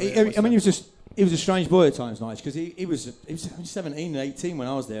his career. He was a strange boy at times, Nigel, because he was 17 and 18 when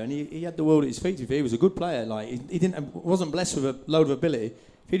I was there, and he had the world at his feet. He was a good player. Like he wasn't blessed with a load of ability.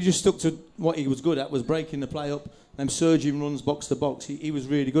 If he'd just stuck to what he was good at, was breaking the play up, them surging runs box to box. He was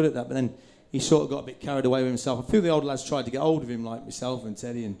really good at that. But then he sort of got a bit carried away with himself. I feel the old lads tried to get hold of him, like myself and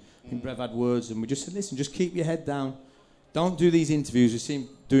Teddy, and I think Brev had words, and we just said, listen, just keep your head down. Don't do these interviews. We see him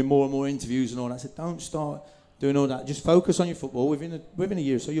doing more and more interviews and all that. I said, don't start doing all that. Just focus on your football. Within a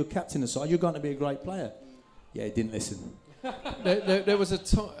year or so, you're captain of the side. You're going to be a great player. Yeah, he didn't listen. There was a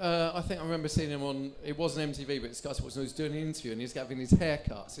time, I think I remember seeing him on, it wasn't MTV, but Sky Sports, and he was doing an interview and he was having his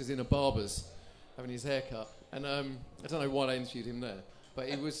haircut. So he was in a barber's having his haircut. And I don't know why they interviewed him there, but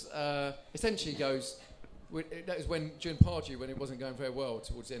he was, essentially goes, that was when, during Pardew, when it wasn't going very well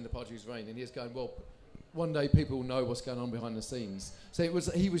towards the end of Pardew's reign, and he was going, well, one day people will know what's going on behind the scenes. So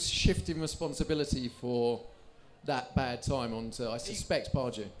he was shifting responsibility for that bad time onto, I suspect,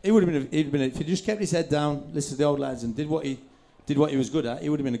 Pardew. He'd have been if he just kept his head down, listened to the old lads, and did what he was good at, he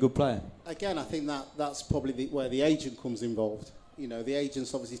would have been a good player. Again, I think that's probably where the agent comes involved. You know, the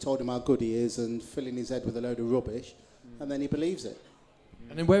agent's obviously told him how good he is and filling his head with a load of rubbish, and then he believes it.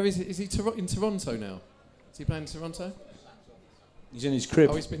 And then where is he? Is he in Toronto now? Is he playing in Toronto? He's in his crib.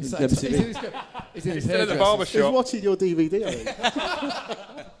 Oh, he's been sacked. He's in his crib. He's in his still at the barber shop. He's watching your DVD, I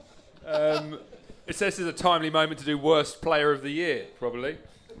think. It says it's a timely moment to do worst player of the year, probably.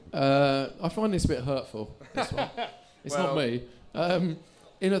 I find this a bit hurtful, this one. It's not me.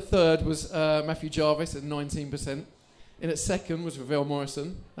 In at third was Matthew Jarvis at 19%. In at second was Ravel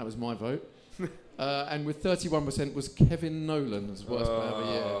Morrison. That was my vote. And with 31% was Kevin Nolan as worst player of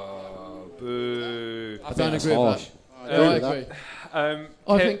the year. Boo. I don't agree with that. I agree.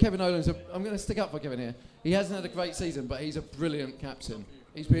 I think Kevin Nolan's I'm going to stick up for Kevin here. He hasn't had a great season, but he's a brilliant captain.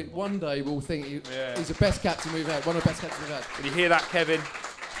 He's been, one day we'll think he's the best captain we've had, one of the best captains we've had. Can you hear that, Kevin?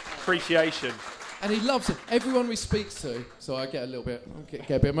 Appreciation. And he loves it. Everyone we speak to, so I get a little bit, get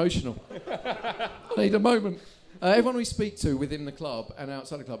a bit emotional. I need a moment. Everyone we speak to within the club and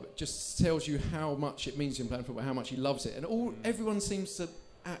outside the club just tells you how much it means to him playing football, how much he loves it. And everyone seems to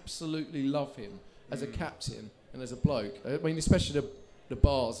absolutely love him as a captain and as a bloke. I mean, especially the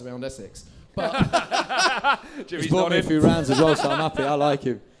bars around Essex. But he's brought me a few rounds as well, so I'm happy. I like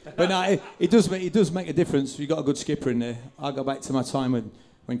him. But no, it does make a difference. You've got a good skipper in there. I go back to my time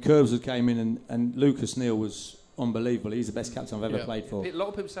when Curbs came in and Lucas Neal was unbelievable. He's the best captain I've ever played for. A lot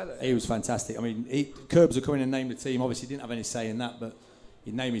of people say that. He was fantastic. I mean, Curbs would come in and name the team. Obviously, he didn't have any say in that, but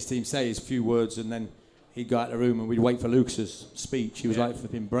he'd name his team, say his few words, and then he'd go out the room and we'd wait for Lucas's speech. He was like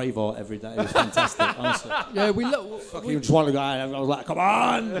flipping Braveheart every day. It was fantastic, honestly. Yeah, we just want to go out and I was like, come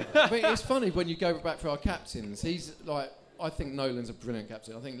on! I mean, it's funny when you go back for our captains. He's like, I think Nolan's a brilliant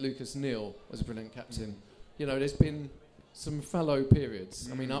captain. I think Lucas Neal was a brilliant captain. You know, there's been some fallow periods.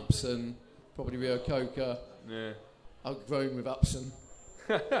 I mean, Upson, probably Rio Coca. Yeah. I've grown with Upson.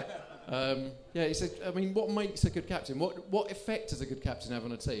 I mean, what makes a good captain? What effect does a good captain have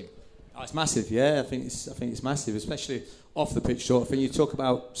on a team? Oh, it's massive, yeah. I think it's massive, especially off the pitch sort of thing. You talk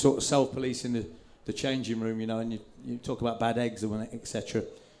about sort of self-policing the changing room, you know, and you talk about bad eggs and etc.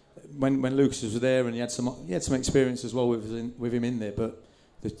 When Lucas was there, and he had some experience as well with him in there, but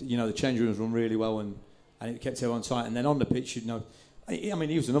the changing rooms run really well, and it kept everyone tight. And then on the pitch, I mean,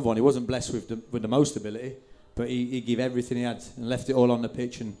 he was another one. He wasn't blessed with the most ability, but he gave everything he had and left it all on the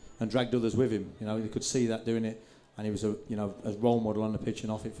pitch and dragged others with him. You know, you could see that doing it. And he was a role model on the pitch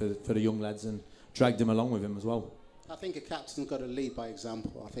and off it for the young lads, and dragged them along with him as well. I think a captain's got to lead by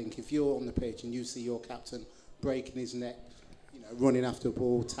example. I think if you're on the pitch and you see your captain breaking his neck, running after a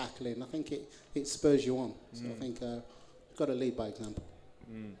ball, tackling, I think it spurs you on. So I think you've got to lead by example.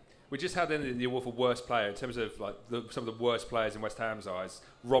 We just had in the award for worst player in terms of some of the worst players in West Ham's eyes.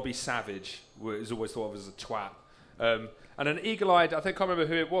 Robbie Savage was always thought of as a twat, and an eagle-eyed. I think I can't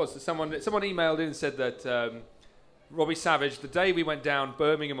remember who it was. Someone emailed in and said that. Robbie Savage, the day we went down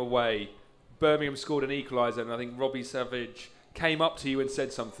Birmingham away, Birmingham scored an equaliser, and I think Robbie Savage came up to you and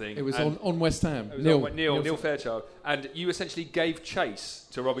said something. It was on West Ham. Neil Fairchild. And you essentially gave chase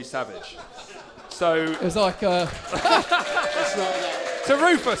to Robbie Savage. So it was like... to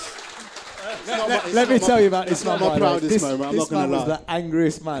Rufus! Let me tell you about this man. My proudest moment, I'm not going to lie. This man was the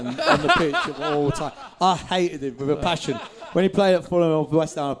angriest man on the pitch of all time. I hated him with a passion. When he played at Fulham or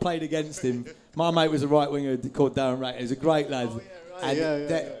West Ham, I played against him. My mate was a right winger called Darren Rack. He was a great lad.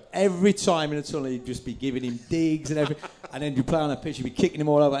 Every time in the tunnel, he'd just be giving him digs and everything. And then you'd play on the pitch, he'd be kicking him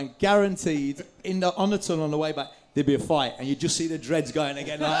all over. And guaranteed, on the tunnel on the way back, there'd be a fight. And you'd just see the dreads going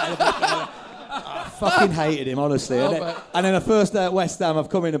again. I fucking hated him, honestly. And then the first day at West Ham, I've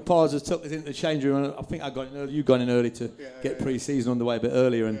come in and Pars has took us into the change room, and I think I got in early. You got in early to get pre-season underway a bit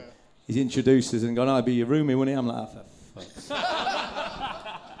earlier, and he's introduced us and gone, "I'll be your roomie, wouldn't he?" I'm like, "Oh, for fuck's sake."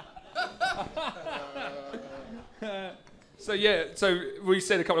 So we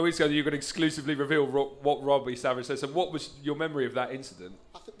said a couple of weeks ago that you could exclusively reveal what Robbie Savage said. So what was your memory of that incident?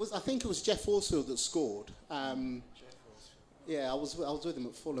 I think it was Jeff Horsfield that scored. I was with him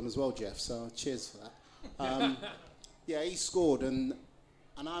at Fulham as well, Jeff. So cheers for that. He scored, and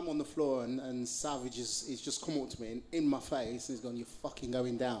I'm on the floor, and Savage he's just come up to me in my face, and he's gone, "You're fucking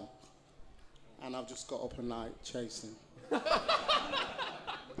going down," and I've just got up and chased him.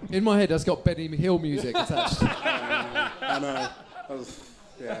 In my head, that's got Benny Hill music attached. I know.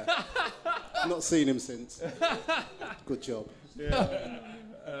 Not seen him since. Good job. Yeah.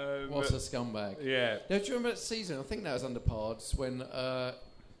 What a scumbag. Yeah. Now, do you remember that season? I think that was under Pards when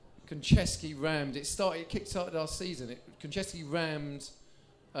Konchesky rammed. It kick-started our season. Konchesky rammed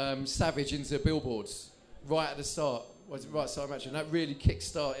Savage into billboards right at the start. Was it right start match? And that really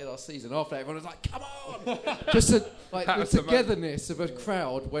kick-started our season. After that, everyone was like, "Come on!" Just the togetherness of a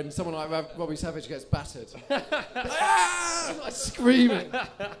crowd when someone like Robbie Savage gets battered. Like screaming.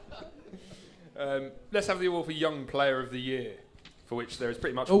 Let's have the award for Young Player of the Year, for which there is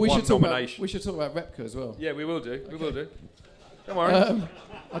pretty much one nomination. We should talk about Repka as well. Yeah, we will do. We will do. Don't worry.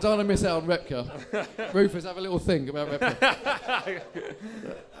 I don't want to miss out on Repka. Rufus, have a little think about Repka.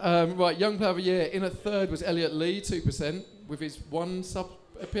 Right, Young Player of the Year. In at third was Elliot Lee, 2%, with his one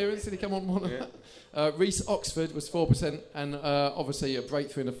sub-appearance. Did he come on one? Yeah. Reece Oxford was 4%, and obviously a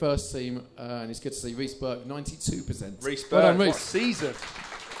breakthrough in the first team, and it's good to see Reece Burke, 92%. Reece Burke, what season.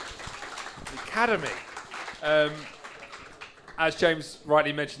 The Academy. As James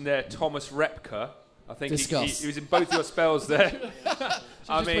rightly mentioned there, Thomas Repka. I think he was in both your spells there.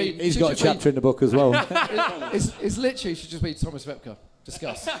 I mean, he's got a chapter in the book as well. It's literally should just be Thomas Repka.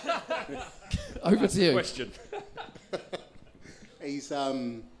 Discuss. Over to you. Question. He's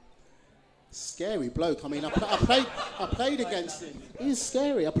scary bloke. I mean, I played against him. He's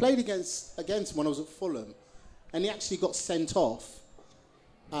scary. I played against him when I was at Fulham, and he actually got sent off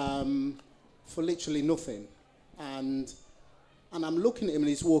for literally nothing. And I'm looking at him, and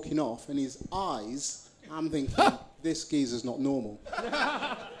he's walking off, and his eyes, I'm thinking, this geezer's not normal.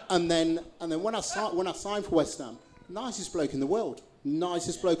 and then when I signed for West Ham, nicest bloke in the world.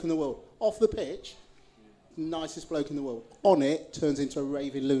 Off the pitch, nicest bloke in the world. On it, turns into a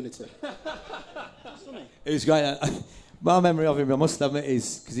raving lunatic. It was great. My memory of him, I must admit,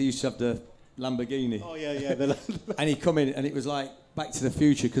 is because he used to have the Lamborghini. Oh, yeah. And he'd come in, and it was like Back to the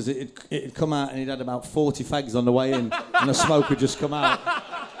Future, because it had come out and he'd had about 40 fags on the way in, and the smoke had just come out.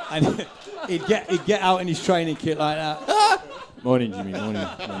 And he'd get out in his training kit like that. Morning, Jimmy, morning.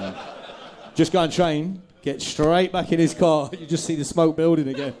 Just go and train, get straight back in his car, you just see the smoke building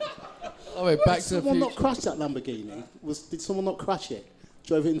again. Oh, wait, Back to the Future. Someone not crash that Lamborghini? Did someone not crash it?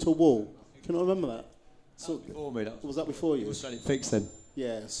 Drove it into a wall? Can I remember that? Was that before you? It was fixed then.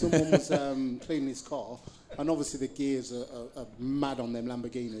 Yeah, someone was cleaning his car, and obviously the gears are mad on them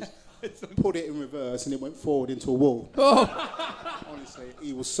Lamborghinis. Put it in reverse, and it went forward into a wall. Oh. Honestly,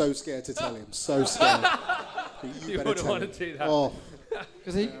 he was so scared to tell him. So scared. You wouldn't want to do that. Oh.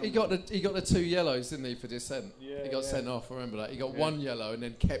 Because he got the 2 yellows, didn't he, for dissent? Yeah, he got sent off. I remember that. He got 1 yellow and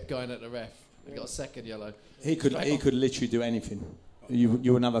then kept going at the ref. He got a second yellow. He could literally do anything. You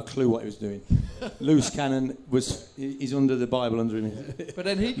wouldn't have a clue what he was doing. Loose cannon he's under the Bible under him. But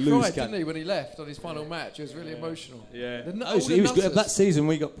then he cried, didn't he, when he left on his final match? It was really emotional. Yeah. He was good. That season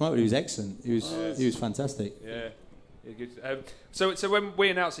we got promoted, he was excellent. He was fantastic. Yeah. Good. So when we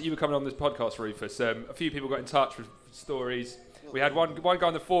announced that you were coming on this podcast, Rufus, a few people got in touch with stories. We had one guy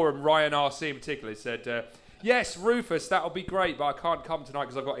on the forum, Ryan RC in particular, said, "Yes, Rufus, that'll be great, but I can't come tonight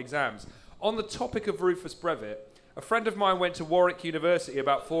because I've got exams." On the topic of Rufus Brevitt, a friend of mine went to Warwick University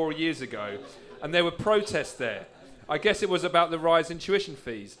about 4 years ago, and there were protests there. I guess it was about the rise in tuition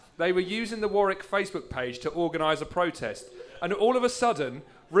fees. They were using the Warwick Facebook page to organise a protest, and all of a sudden,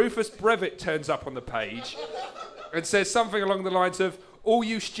 Rufus Brevitt turns up on the page and says something along the lines of, "All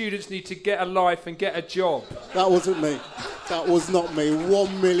you students need to get a life and get a job." That wasn't me. That was not me.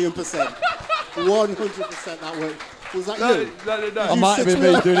 1,000,000%. 100% that worked. Was that you? No. I might have been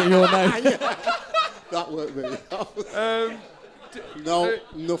me doing it in your name. That weren't me. No,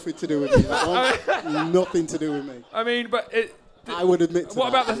 nothing to do with me. That one. Nothing to do with me. I mean, but I would admit to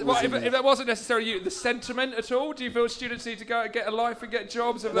what that. About if that wasn't necessarily you? The sentiment at all? Do you feel students need to go and get a life and get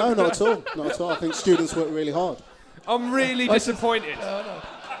jobs? No, not at all. Not at all. I think students work really hard. I'm really disappointed.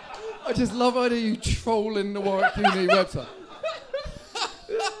 I just love how you trolling the Warwick Uni website.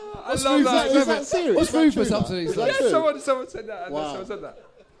 What's love that. Is that serious? What's Is that Rufus true, up to that? these Is that days? true? Someone said that. Wow. Someone said that.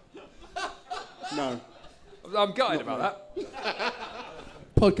 No. I'm gutted about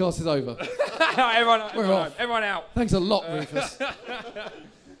Podcast is over. that. Everyone out. Thanks a lot, Rufus.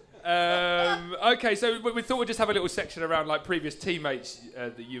 Okay, so we thought we'd just have a little section around like previous teammates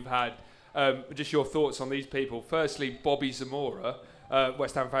that you've had. Just your thoughts on these people. Firstly, Bobby Zamora.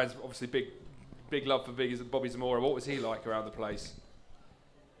 West Ham fans, obviously, big love for Bobby Zamora. What was he like around the place?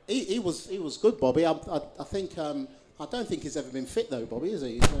 He was good, Bobby. I think I don't think he's ever been fit though, Bobby, is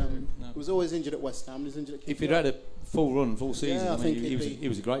he? He was always injured at West Ham. He was injured at KUMB. If he'd had a full run, full season, Yeah, I think he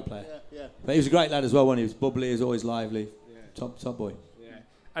was a great player. Yeah. But he was a great lad as well. When he was bubbly, he was always lively. Yeah. Top boy. Yeah.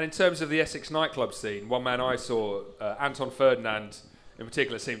 And in terms of the Essex nightclub scene, one man I saw, Anton Ferdinand in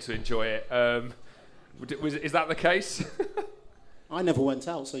particular, seemed to enjoy it. Is that the case? I never went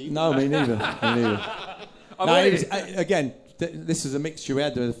out, so you. No, me neither. Again, this is a mixture we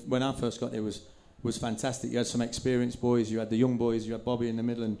had when I first got there. Was fantastic. You had some experienced boys, you had the young boys, you had Bobby in the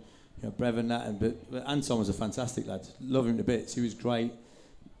middle, and you had Brev and that. But Anton was a fantastic lad. Love him to bits. He was great.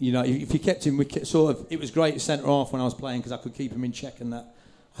 You know, if you kept him, it was great centre half when I was playing because I could keep him in check and that.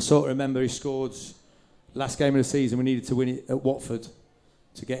 I sort of remember he scored last game of the season. We needed to win it at Watford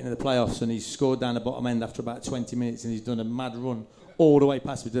to get into the playoffs, and he scored down the bottom end after about 20 minutes, and he's done a mad run all the way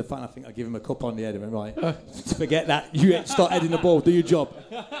past me to the fan. I think I give him a cup on the head and went, right, forget that. You start heading the ball, do your job.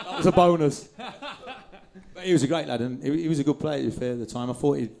 That was a bonus. But he was a great lad, and he was a good player, to be fair, at the time. I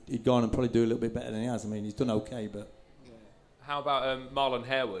thought he'd gone and probably do a little bit better than he has. I mean, he's done okay, but... How about Marlon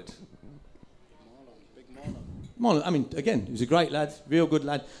Harewood? Big Marlon. Marlon, I mean, again, he was a great lad, real good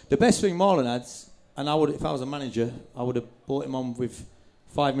lad. The best thing Marlon had, and if I was a manager, I would have brought him on with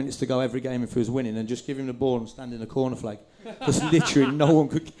 5 minutes to go every game if he was winning, and just give him the ball and stand in the corner flag. Because literally no one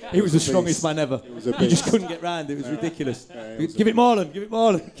could... He was the strongest man ever. You just couldn't get round. It was ridiculous. Give it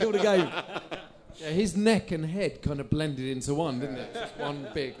Marlon. Kill the game. Yeah, his neck and head kind of blended into one, didn't it? Just one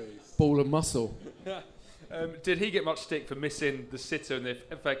big ball of muscle. Did he get much stick for missing the sitter in the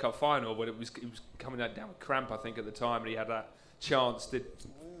FA Cup final when he was coming down with cramp, I think, at the time, and he had that chance?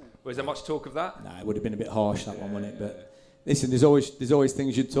 Was there much talk of that? No, it would have been a bit harsh, that one, wouldn't it? But listen, there's always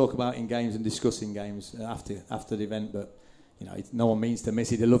things you'd talk about in games and discuss in games after the event, but you know, no one means to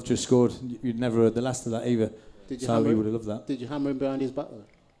miss it. They'd love to have scored. You'd never heard the last of that either. So he would have loved that. Did you hammer him behind his back though?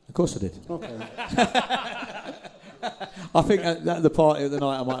 Of course I did. Okay. I think at the party of the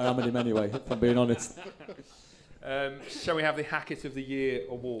night I might have hammered him anyway, if I'm being honest. Shall we have the Hackett of the Year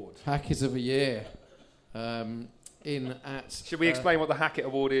award? Hackett of the Year. Should we explain what the Hackett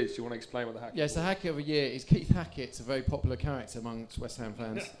Award is? Do you want to explain what the Hackett Yes, the Hackett of the Year is Keith Hackett, a very popular character amongst West Ham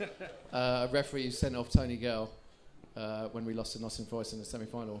fans. A referee who sent off Tony Gale when we lost to Nottingham Forest in the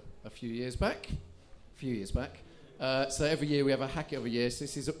semi-final a few years back. So every year we have a Hackett of the Year. So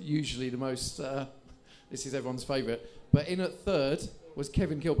this is usually the most... this is everyone's favourite. But in at third was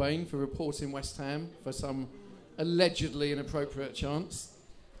Kevin Kilbane for reporting West Ham for some allegedly inappropriate chance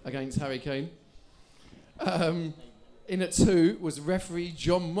against Harry Kane. In at two was referee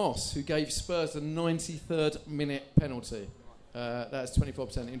John Moss, who gave Spurs a 93rd minute penalty. That's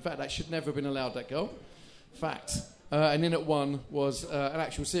 24%. In fact, that should never have been allowed, that goal. Fact. And in at one was an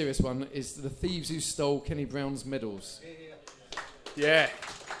actual serious one, is the thieves who stole Kenny Brown's medals. Yeah.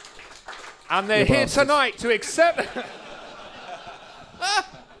 And they're here tonight to accept...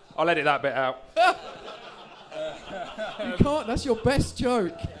 I'll edit that bit out. You can't, that's your best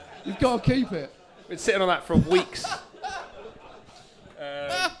joke. You've got to keep it. Been sitting on that for weeks.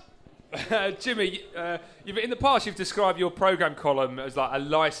 Jimmy, in the past you've described your programme column as like a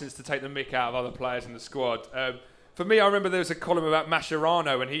licence to take the mick out of other players in the squad. For me, I remember there was a column about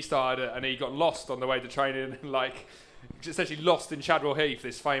Mascherano, and he started it, and he got lost on the way to training, and like essentially lost in Chadwell Heath,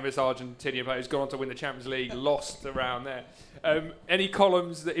 this famous Argentinian player who's gone on to win the Champions League, lost around there. Any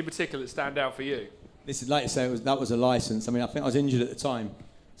columns that in particular that stand out for you? This is like you say, that was a licence. I mean, I think I was injured at the time,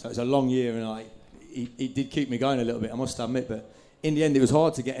 so it was a long year, and it did keep me going a little bit, I must admit. But in the end, it was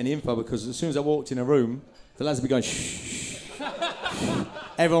hard to get any info because as soon as I walked in a room, the lads would be going shh.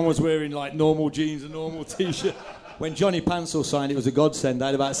 Everyone was wearing like normal jeans and normal t-shirt. When Johnny Pansel signed, it was a godsend. I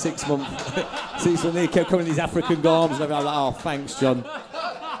had about 6 months. He kept coming in these African garbs, and I was like, "Oh, thanks, John."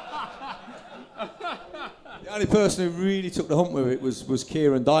 The only person who really took the hump with it was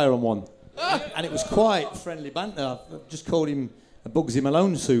Kieran Dyer on one, and it was quite friendly banter. I just called him a Bugsy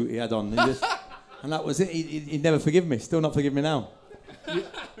Malone suit he had on, and that was it. He'd never forgive me. Still not forgive me now.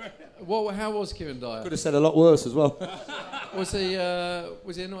 How was Kieran Dyer? Could have said a lot worse as well. Was he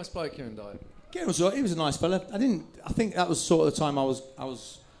a nice bloke, Kieran Dyer? Kieran was he was a nice fella. I think that was sort of the time I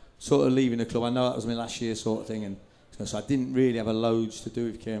was sort of leaving the club. I know that was my last year sort of thing, and So I didn't really have a loads to do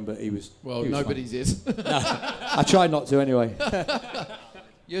with Kieran, but he was. Well, he was nobody's is. No, I tried not to anyway.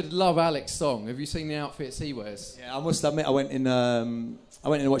 You'd love Alex's song. Have you seen the outfits he wears? Yeah, I must admit, I went in and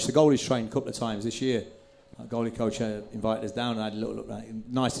watched the goalies train a couple of times this year. Our goalie coach invited us down and I had a little look at it.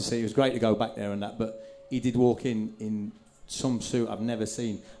 Nice to see. It was great to go back there and that, but he did walk in some suit I've never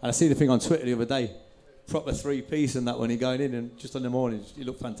seen. And I see the thing on Twitter the other day, proper three-piece and that when he going in, and just on the morning, he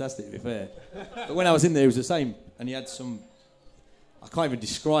looked fantastic, to be fair. But when I was in there, he was the same, and he had some. I can't even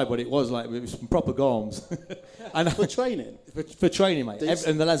describe what it was like. It was some proper garms. And For training? For training, mate. Decent.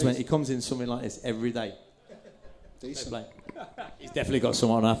 And the lads went, he comes in something like this every day. Decent. He's definitely got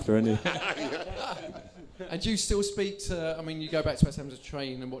someone after, hasn't he? And do you still speak to... I mean, you go back to West Ham to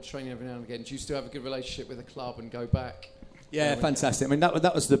train and watch training every now and again. Do you still have a good relationship with the club and go back? Yeah, fantastic. I mean,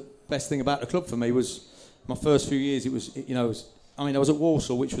 that was the best thing about the club for me was my first few years. It was, I was at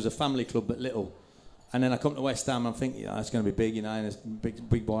Walsall, which was a family club but little. And then I come to West Ham and I think, it's going to be big, in a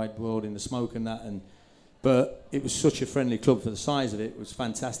big wide world in the smoke and that. But it was such a friendly club for the size of it. It was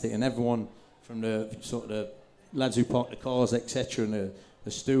fantastic. And everyone from the sort of the lads who parked the cars, etc., and the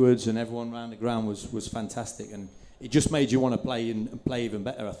stewards and everyone around the ground was fantastic. And it just made you want to play and play even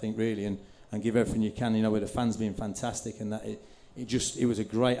better, I think, really, and give everything you can, with the fans being fantastic. And that it was a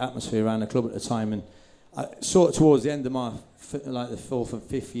great atmosphere around the club at the time. And sort of towards the end of my, the fourth and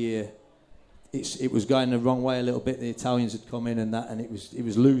fifth year, it was going the wrong way a little bit. The Italians had come in and that, and it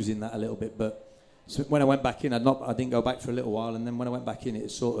was losing that a little bit. But so when I went back in, I didn't go back for a little while, and then when I went back in, it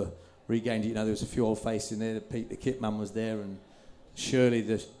sort of regained it. There was a few old faces in there. The kit man was there, and Shirley,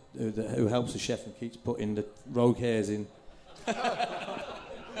 who helps the chef and keeps putting the rogue hairs in.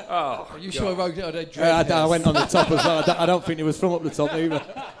 Are you sure rogue hairs? I went on the top as well. I don't think it was from up the top either.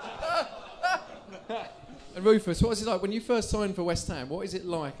 And Rufus, what is it like when you first signed for West Ham? What is it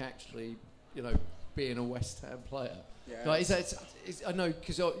like actually? Being a West Ham player. Yeah. Like, I know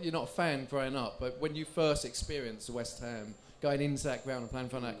because you're not a fan growing up, but when you first experienced West Ham going into that ground and playing in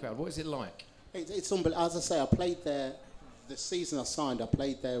front of that crowd, what is it like? It's unbelievable. As I say, I played there. The season I signed, I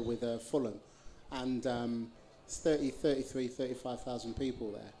played there with Fulham, and it's 35,000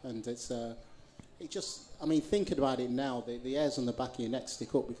 people there, and thinking about it now, the hairs on the back of your neck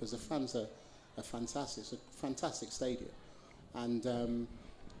stick up because the fans are fantastic. It's a fantastic stadium, and.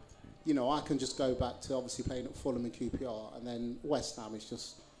 I can just go back to obviously playing at Fulham and QPR, and then West Ham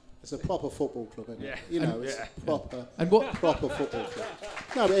is it's a proper football club, isn't it? It's proper football club.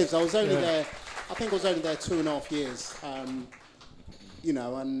 No, it is. I was only there, I think I was only there 2.5 years,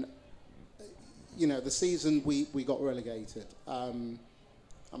 the season we got relegated. The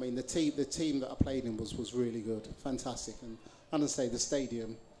team that I played in was really good, fantastic, and I say the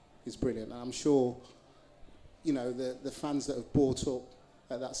stadium is brilliant, and I'm sure, the fans that have bought up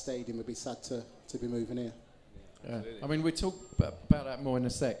at that stadium would be sad to be moving here. Yeah. We'll talk about that more in a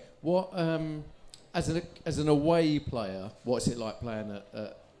sec. What, as an away player, what's it like playing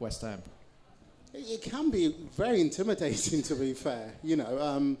at West Ham? It can be very intimidating, to be fair,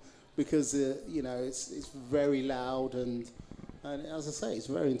 because, it's very loud and as I say, it's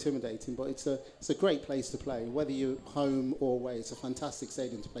very intimidating, but it's a great place to play. Whether you're home or away, it's a fantastic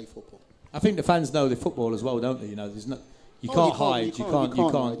stadium to play football. I think the fans know the football as well, don't they? There's no... You can't hide.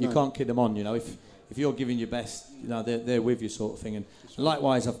 You can't kid them on. If you're giving your best, they're with you, sort of thing. And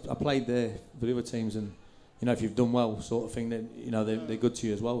likewise, I played there for the other teams, and if you've done well, sort of thing, then they're good to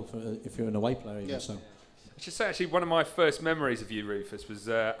you as well. If you're an away player, even. Yeah. So. I should say, actually, one of my first memories of you, Rufus, was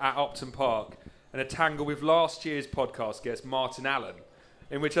at Upton Park and a tangle with last year's podcast guest Martin Allen.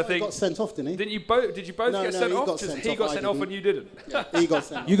 In which I think... He got sent off, didn't he? Did you both get sent off? He got sent off and you didn't. Yeah, he got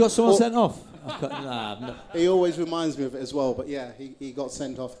sent off. You got someone sent off? He always reminds me of it as well, but yeah, he got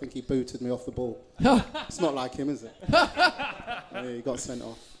sent off. I think he booted me off the ball. It's not like him, is it? Yeah, he got sent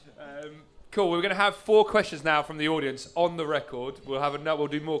off. Cool, we're going to have 4 questions now from the audience on the record. We'll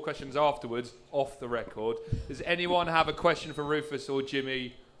do more questions afterwards, off the record. Does anyone have a question for Rufus or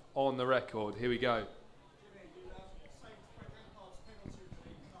Jimmy on the record? Here we go.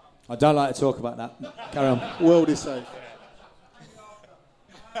 I don't like to talk about that. Carry on. World is safe.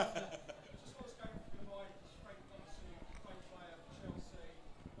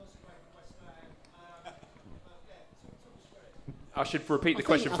 I should repeat the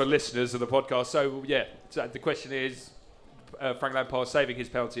question for listeners of the podcast. So the question is, Frank Lampard saving his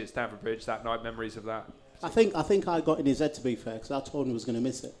penalty at Stamford Bridge that night, memories of that? I think I got in his head, to be fair, because I told him he was going to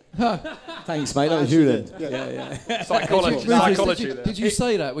miss it. Thanks, mate. That was you then. Yeah. Psychology. Did you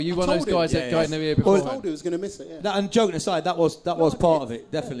say that? Were you one of those guys that got in there before? I told him he was going to miss it. Yeah. And joking aside, that was part of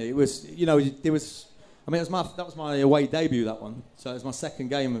it. Definitely, it was. It was. That was my away debut. That one. So it was my second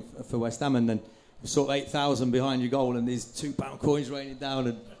game for West Ham, and then sort of 8,000 behind your goal, and there's £2 coins raining down.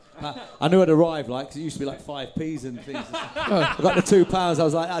 And I knew I'd arrived, like, because it used to be like 5p's and things. I got the £2. I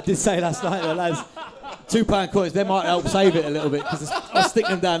was like, I did say last night, the lads, £2 coins, they might help save it a little bit, because I'll stick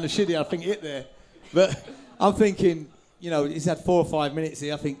them down the shitty, I think hit there. But I'm thinking, you know, he's had 4 or 5 minutes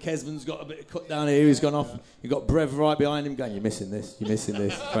here. I think Kesman's got a bit of cut down here. He's gone off. You've got Brev right behind him going, you're missing this,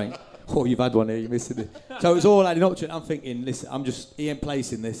 Frank. Oh, you've had one here, you're missing it. So it was all adding up to it. I'm thinking, listen, he ain't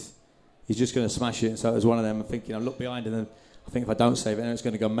placing this. He's just going to smash it. And so it was one of them. I'm thinking, I look behind him and I think if I don't save it, then it's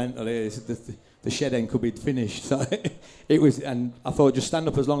going to go mental here. The shed end could be finished. So it was, and I thought, just stand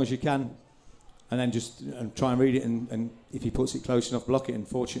up as long as you can and then just try and read it. And if he puts it close enough, block it. And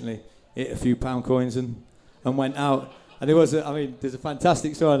fortunately, hit a few pound coins and went out. And it was, there's a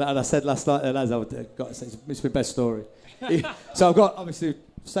fantastic story. And I said last night, lads, I've got to say, it's my best story. So I've got, obviously,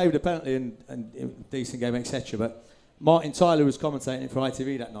 saved a penalty and decent game, etc. But Martin Tyler was commentating for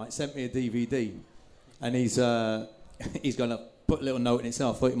ITV that night, sent me a DVD, and he's going to put a little note in it.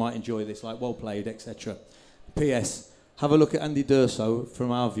 So I thought you might enjoy this, like, well played, etc. P.S. Have a look at Andy D'Urso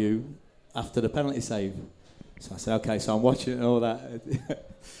from our view after the penalty save. So I said, okay, so I'm watching it and all that.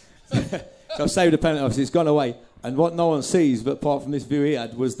 So I've saved the penalty, obviously, it's gone away. And what no one sees, but apart from this view he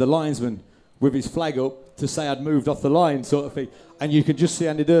had, was the linesman with his flag up to say I'd moved off the line, sort of thing. And you could just see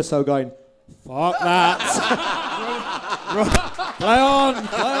Andy D'Urso going, fuck that. Play on.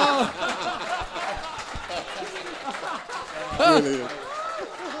 Brilliant.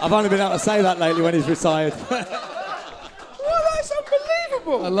 I've only been able to say that lately when he's retired. Well, that's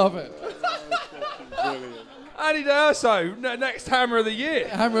unbelievable. I love it. Brilliant. Andy D'Urso, next Hammer of the Year.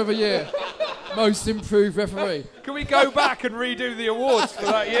 Hammer of the Year. Most improved referee. Can we go back and redo the awards for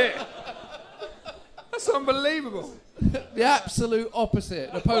that year? That's unbelievable. The absolute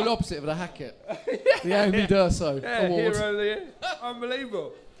opposite, the polar opposite of the Hackett. The Andy D'Urso award. Hero of the Year.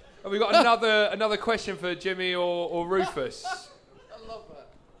 Unbelievable. Have we got another question for Jimmy or Rufus? I love that.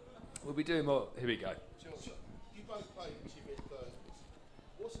 We'll be doing more. Here we go. Sure. You both played in Chivit Thursdays.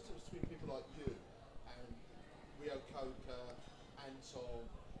 What's the difference between people like you and Rio Coca, Anton?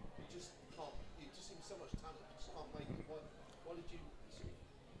 You just seem so much talent, you just can't make it. Why did you...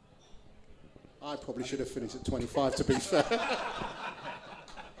 I probably should have finished at 25, to be fair.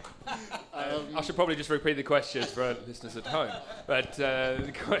 I should probably just repeat the questions for listeners at home. But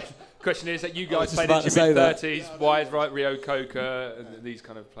the question is that you guys played in your mid-30s. Why is Rio Coca and these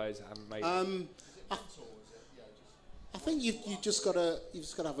kind of players that haven't made it? I think you just got to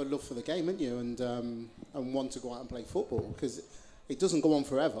have a love for the game, haven't you, and want to go out and play football, because it doesn't go on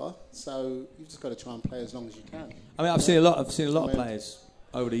forever. So you've just got to try and play as long as you can. I mean, I've seen a lot of players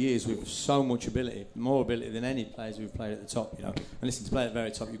over the years with so much ability, more ability than any players who've played at the top, you know. And listen, to play at the very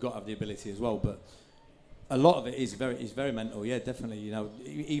top, you've got to have the ability as well. But a lot of it is very mental. Yeah, definitely. You know,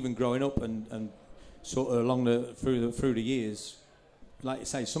 even growing up and sort of through the years, like you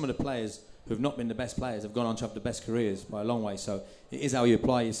say, some of the players who've not been the best players have gone on to have the best careers by a long way. So it is how you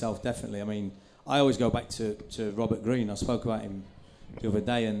apply yourself. Definitely. I mean, I always go back to Robert Green. I spoke about him the other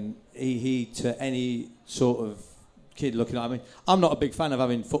day, and he to any sort of kid looking at me. I'm not a big fan of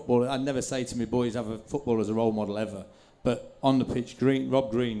having football. I'd never say to my boys have a football as a role model ever. But on the pitch,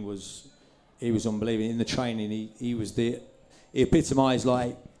 Rob Green was unbelievable. In the training, he epitomised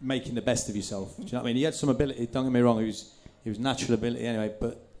like making the best of yourself. Do you know what I mean? He had some ability. Don't get me wrong. He was natural ability anyway.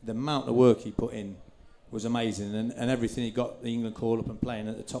 But the amount of work he put in was amazing, and everything he got the England call up and playing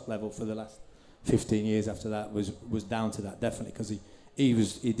at the top level for the last 15 years after that was down to that, definitely, because he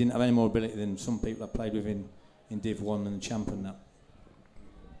didn't have any more ability than some people I played with in Div 1 and Champ and that.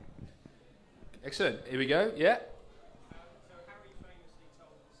 Excellent. Here we go. Yeah. So Harry famously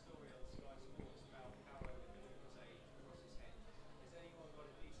told the story on Sky Sports about Paolo was across his head. Has anyone got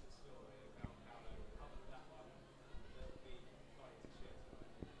a decent story about Paolo other than that one that would be funny to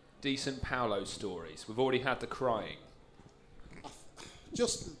share? Decent Paolo stories. We've already had the crying.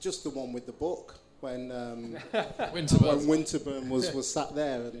 Just the one with the book when Winterburn was sat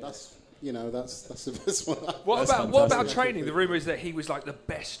there, and that's the best one. What about training? The rumour is that he was like the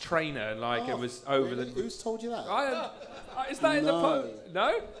best trainer, and it was over really? Who's told you that? Is that in the pub?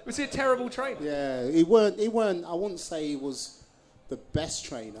 No? Was he a terrible trainer? Yeah, he weren't. I wouldn't say he was the best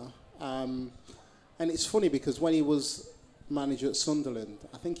trainer. And it's funny because when he was manager at Sunderland,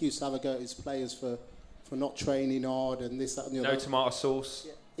 I think he used to have a go at his players for not training hard and this, that, and the other. No tomato sauce.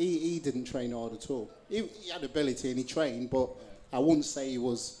 Yeah, he didn't train hard at all. He had ability and he trained, but I wouldn't say he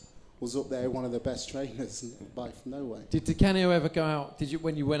was up there one of the best trainers by no way. Did Di Canio ever go out?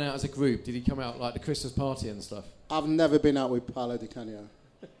 When you went out as a group, did he come out like the Christmas party and stuff? I've never been out with Paolo Di Canio.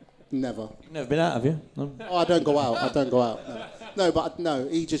 Never. You've never been out, have you? No. Oh, I don't go out. No,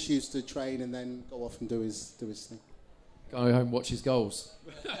 he just used to train and then go off and do his thing. Go home and watch his goals.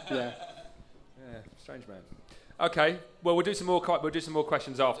 Yeah. Strange man. Okay, well we'll do some more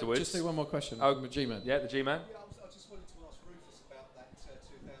questions afterwards. Just do one more question. Oh, from the G-Man. Yeah, the G-Man. I just wanted to ask Rufus about that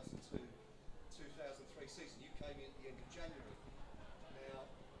 2002-2003 season. You came in at the end of January. Now,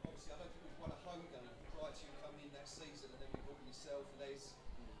 obviously, I don't think we've won a home game prior to you coming in that season, and then we brought yourself, Les,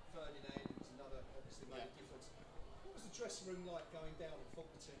 Ferdinand, who was another, obviously made a difference. What was the dressing room like going down on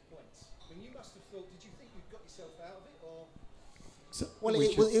 42 points? I mean, you must have felt, did you think you'd got yourself out of it, or...? Well,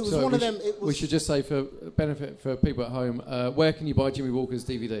 it was one of them. We should just say, for benefit for people at home, where can you buy Jimmy Walker's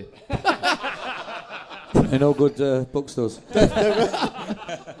DVD? In all good bookstores.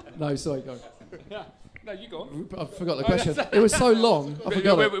 No, sorry, go. No, you go on. I forgot the question. It was so long, I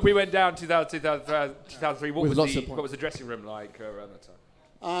forgot it. We went down 2003. What was the dressing room like around that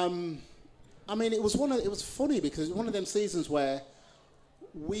time? I mean, it was funny because it was one of them seasons where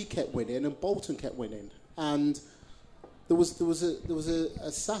we kept winning and Bolton kept winning, and there was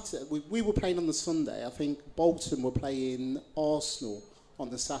a Saturday. We were playing on the Sunday. I think Bolton were playing Arsenal on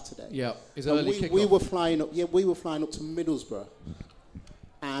the Saturday. Yeah, it's early kickoff. We were flying up. Yeah, we were flying up to Middlesbrough,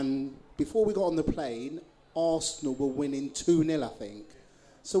 and before we got on the plane, Arsenal were winning 2-0, I think.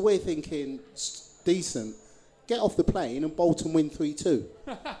 So we're thinking, decent. Get off the plane and Bolton win 3-2.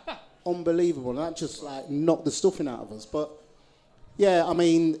 Unbelievable. And that just knocked the stuffing out of us. But yeah, I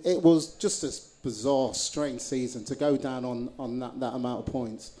mean, it was just a bizarre, strange season to go down on that amount of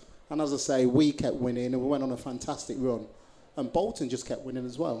points. And as I say, we kept winning and we went on a fantastic run. And Bolton just kept winning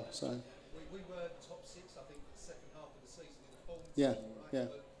as well. So We were top 6, I think, for the second half of the season in the form. Yeah.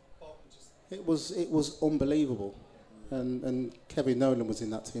 It was unbelievable. And Kevin Nolan was in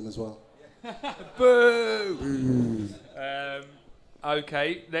that team as well. Boo!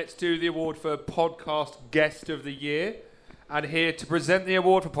 Okay, let's do the award for Podcast Guest of the Year. And here to present the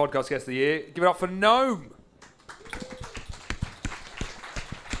award for Podcast Guest of the Year, give it up for Gnome.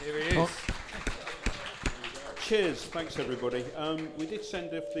 Here he is. Cheers, thanks everybody. We did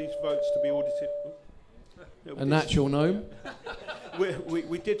send off these votes to be audited. A natural gnome.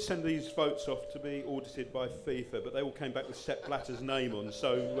 We did send these votes off to be audited by FIFA, but they all came back with Sepp Blatter's name on,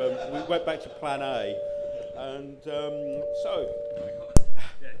 so we went back to Plan A. And so...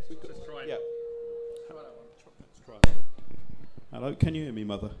 Let's try it. Yeah. Let's try it. Hello, can you hear me,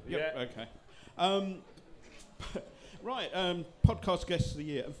 Mother? Yeah. Okay. Right, podcast guests of the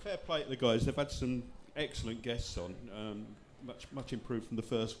year, and fair play to the guys. They've had some excellent guests on, much improved from the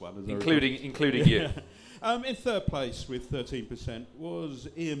first one, including you. In third place with 13% was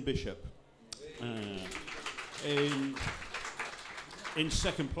Ian Bishop. In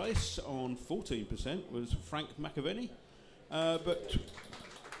second place on 14% was Frank McAvenny, but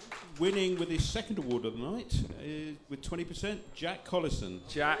winning with his second award of the night with 20%, Jack Collison.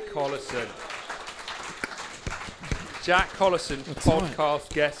 Jack Collison, podcast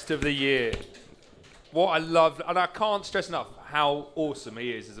guest of the year. What I love, and I can't stress enough how awesome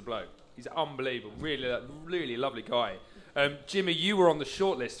he is as a bloke. He's unbelievable, really lovely guy. Jimmy, you were on the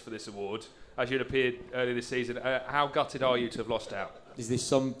shortlist for this award as you'd appeared earlier this season. How gutted are you to have lost out? Is this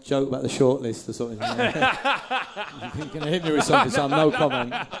some joke about the shortlist or something? You're going to hit me with something, so I'm no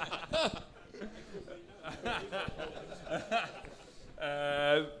comment.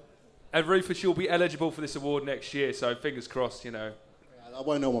 And Rufus, you'll be eligible for this award next year, so fingers crossed, you know. I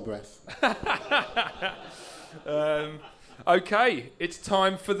won't know my breath. Okay, it's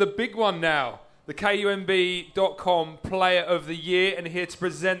time for the big one now. The KUMB.com Player of the Year, and here to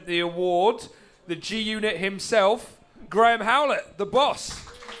present the award, the G-Unit himself, Graham Howlett, the boss.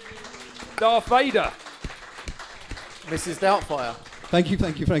 Darth Vader. Mrs. Doubtfire. Thank you.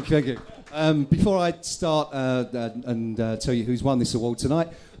 Before I start and tell you who's won this award tonight,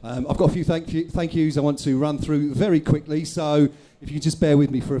 I've got a few thank yous I want to run through very quickly. So if you just bear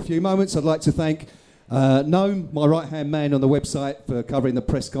with me for a few moments, I'd like to thank Noam, my right-hand man on the website, for covering the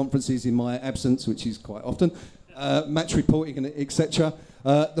press conferences in my absence, which is quite often, match reporting, and etc.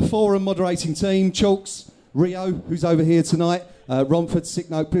 The forum moderating team, Chalks, Rio, who's over here tonight, Romford,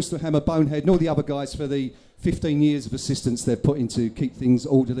 Sicknote, Pistol Hammer, Bonehead, and all the other guys for the 15 years of assistance they've put in to keep things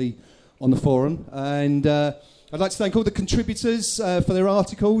orderly on the forum. And I'd like to thank all the contributors for their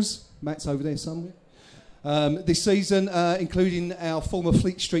articles. Matt's over there somewhere. This season, including our former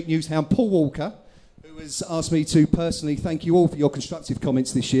Fleet Street news hound, Paul Walker, who has asked me to personally thank you all for your constructive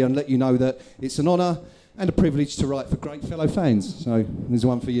comments this year and let you know that it's an honour and a privilege to write for great fellow fans. So there's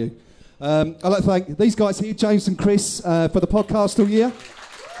one for you. I'd like to thank these guys here, James and Chris, for the podcast all year.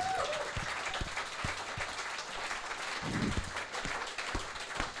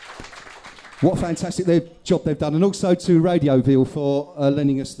 What a fantastic job they've done. And also to Radioville for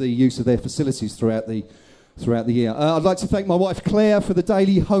lending us the use of their facilities throughout the year. I'd like to thank my wife Claire for the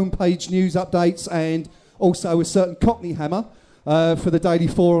daily homepage news updates, and also a certain Cockney Hammer for the daily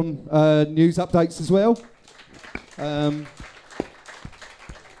forum news updates as well.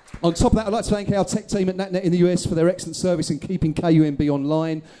 On top of that, I'd like to thank our tech team at NatNet in the US for their excellent service in keeping KUMB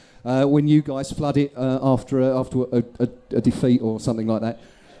online when you guys flood it after a defeat or something like that,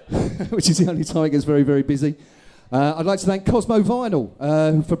 which is the only time it gets very, very busy. I'd like to thank Cosmo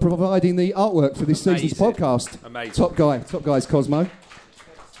Vinyl for providing the artwork for this season's podcast. Amazing. Top guys, Cosmo.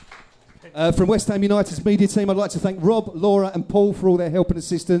 From West Ham United's media team, I'd like to thank Rob, Laura and Paul for all their help and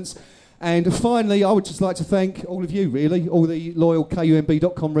assistance. And finally, I would just like to thank all of you, really, all the loyal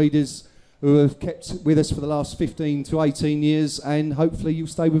KUMB.com readers who have kept with us for the last 15 to 18 years, and hopefully you'll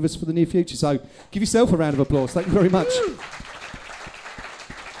stay with us for the near future. So give yourself a round of applause. Thank you very much.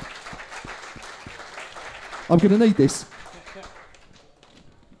 I'm going to need this.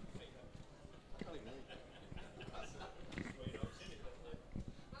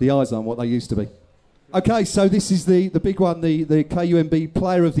 The eyes aren't what they used to be. Okay, so this is the big one, the KUMB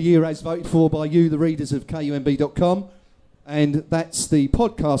Player of the Year as voted for by you, the readers of KUMB.com. And that's the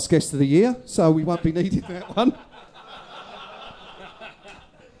podcast Guest of the Year, so we won't be needing that one.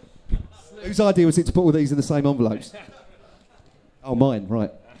 Whose idea was it to put all these in the same envelopes? Oh, mine,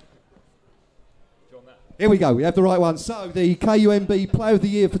 right. Here we go, we have the right one. So the KUMB Player of the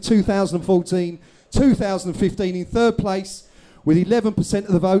Year for 2014-2015 in third place with 11%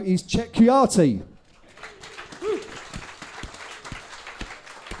 of the vote is Chet Kuyati.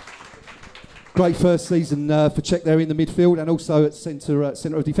 Great first season for Czech there in the midfield and also at centre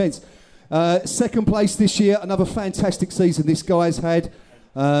of defence. Second place this year, another fantastic season this guy's had.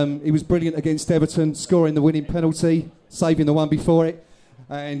 He was brilliant against Everton, scoring the winning penalty, saving the one before it.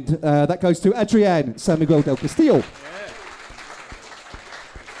 And that goes to Adrian San Miguel del Castillo.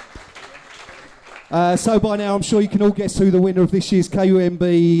 So by now I'm sure you can all guess who the winner of this year's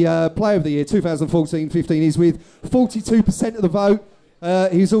KUMB Player of the Year 2014-15 is, with 42% of the vote.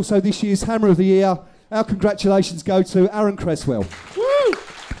 He's also this year's Hammer of the Year. Our congratulations go to Aaron Cresswell. Woo!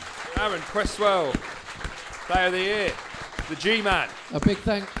 Aaron Cresswell, Player of the Year, the G-Man. A big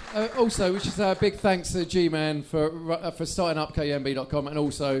thank, also, which is a big thanks to the G-Man for starting up KUMB.com and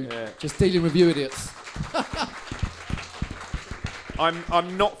also just dealing with you idiots.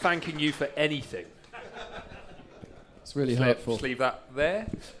 I'm not thanking you for anything. It's really hurtful. Just leave that there.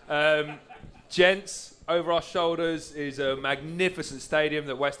 Gents, over our shoulders is a magnificent stadium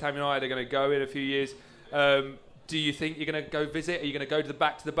that West Ham United are going to go in a few years. Do you think you're going to go visit? Are you going to go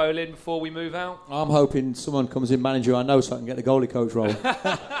back to the Boleyn before we move out? I'm hoping someone comes in manager I know so I can get the goalie coach role.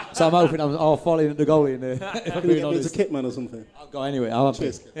 So I'm hoping I'll fall in at the goalie in there. If I'm being honest. As a kitman or something. I'll go anyway.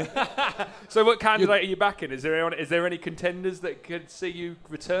 Cheers. So what candidate are you backing? Is there any contenders that could see you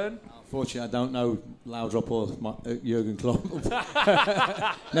return? Unfortunately, I don't know Laudrup or Jurgen Klopp.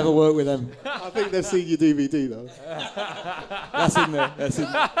 Never worked with them. I think they've seen your DVD though. That's in there. That's in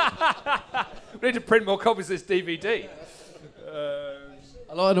there. We need to print more copies of this DVD. I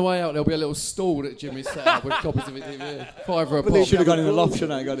like on the way out there'll be a little stall that Jimmy's set up with copies of it. $5 a But they should have gone in the loft,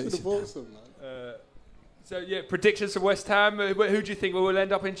 shouldn't I? Got it. Should have bought some, man. So yeah, predictions for West Ham. Who do you think will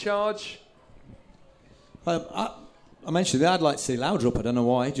end up in charge? I mentioned that I'd like to see Laudrup. I don't know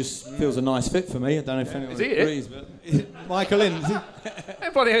why. It just feels a nice fit for me. I don't know if anyone agrees. But Michael Lynn, is he?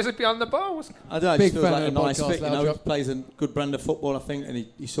 Everybody has it behind the balls. I don't know. It Big just feels fan like of a the nice podcast, fit. You know, he Laudrup. plays a good brand of football, I think, and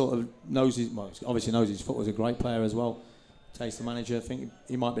he sort of knows his. Well, obviously knows his football. He's a great player as well. Takes the manager. I think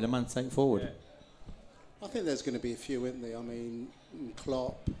he might be the man to take forward. Yeah. I think there's going to be a few, isn't there? I mean,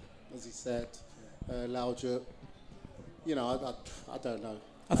 Klopp, as he said, Laudrup. You know, I don't know.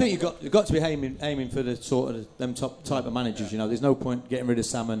 I think you've got to be aiming for the sort of them top type of managers. You know, there's no point getting rid of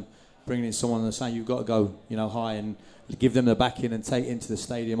Sam and bringing in someone and saying you've got to go, you know, high and give them the backing and take into the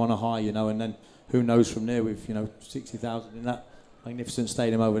stadium on a high, you know, and then who knows from there with 60,000 in that magnificent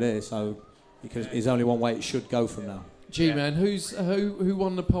stadium over there. So because there's only one way it should go from now. G-Man, who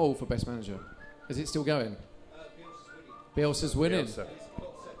won the poll for best manager? Is it still going? Bielsa's winning. Bielsa.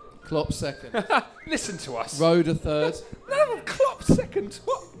 Klopp second. Listen to us. Roda third. No, Klopp second.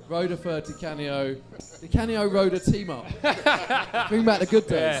 What? Roda third. Di Canio Roda team up. Bring back the good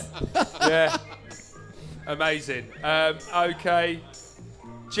days. Yeah. Amazing. Okay.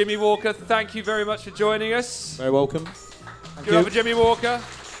 Jimmy Walker, thank you very much for joining us. Very welcome. Give it up for Jimmy Walker.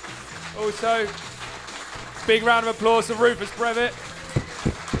 Also, big round of applause for Rufus Brevitt.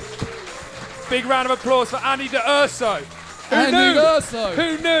 Big round of applause for Andy D'Urso. Who knew?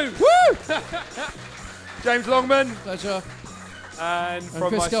 Who knew? Woo! James Longman. Pleasure. And from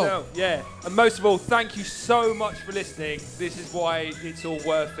Chris myself, yeah. And most of all, thank you so much for listening. This is why it's all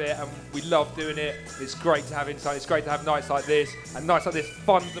worth it, and we love doing it. It's great to have insight. It's great to have nights like this, and nights like this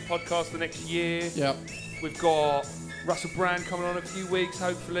fund the podcast for the next year. Yeah. We've got Russell Brand coming on in a few weeks,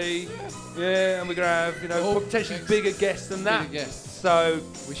 hopefully. Yeah, and we're gonna have potentially bigger guests than that. Bigger guests. So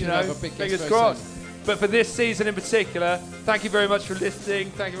We should have a big guest fingers very crossed. soon. But for this season in particular, thank you very much for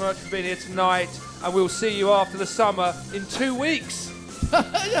listening. Thank you very much for being here tonight. And we'll see you after the summer in 2 weeks.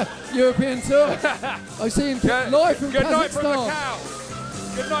 Yeah, European tour. I see you live from Good night from the Kazakhstan. cow.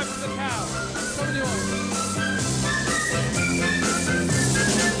 Good night from the cow. Coming your way.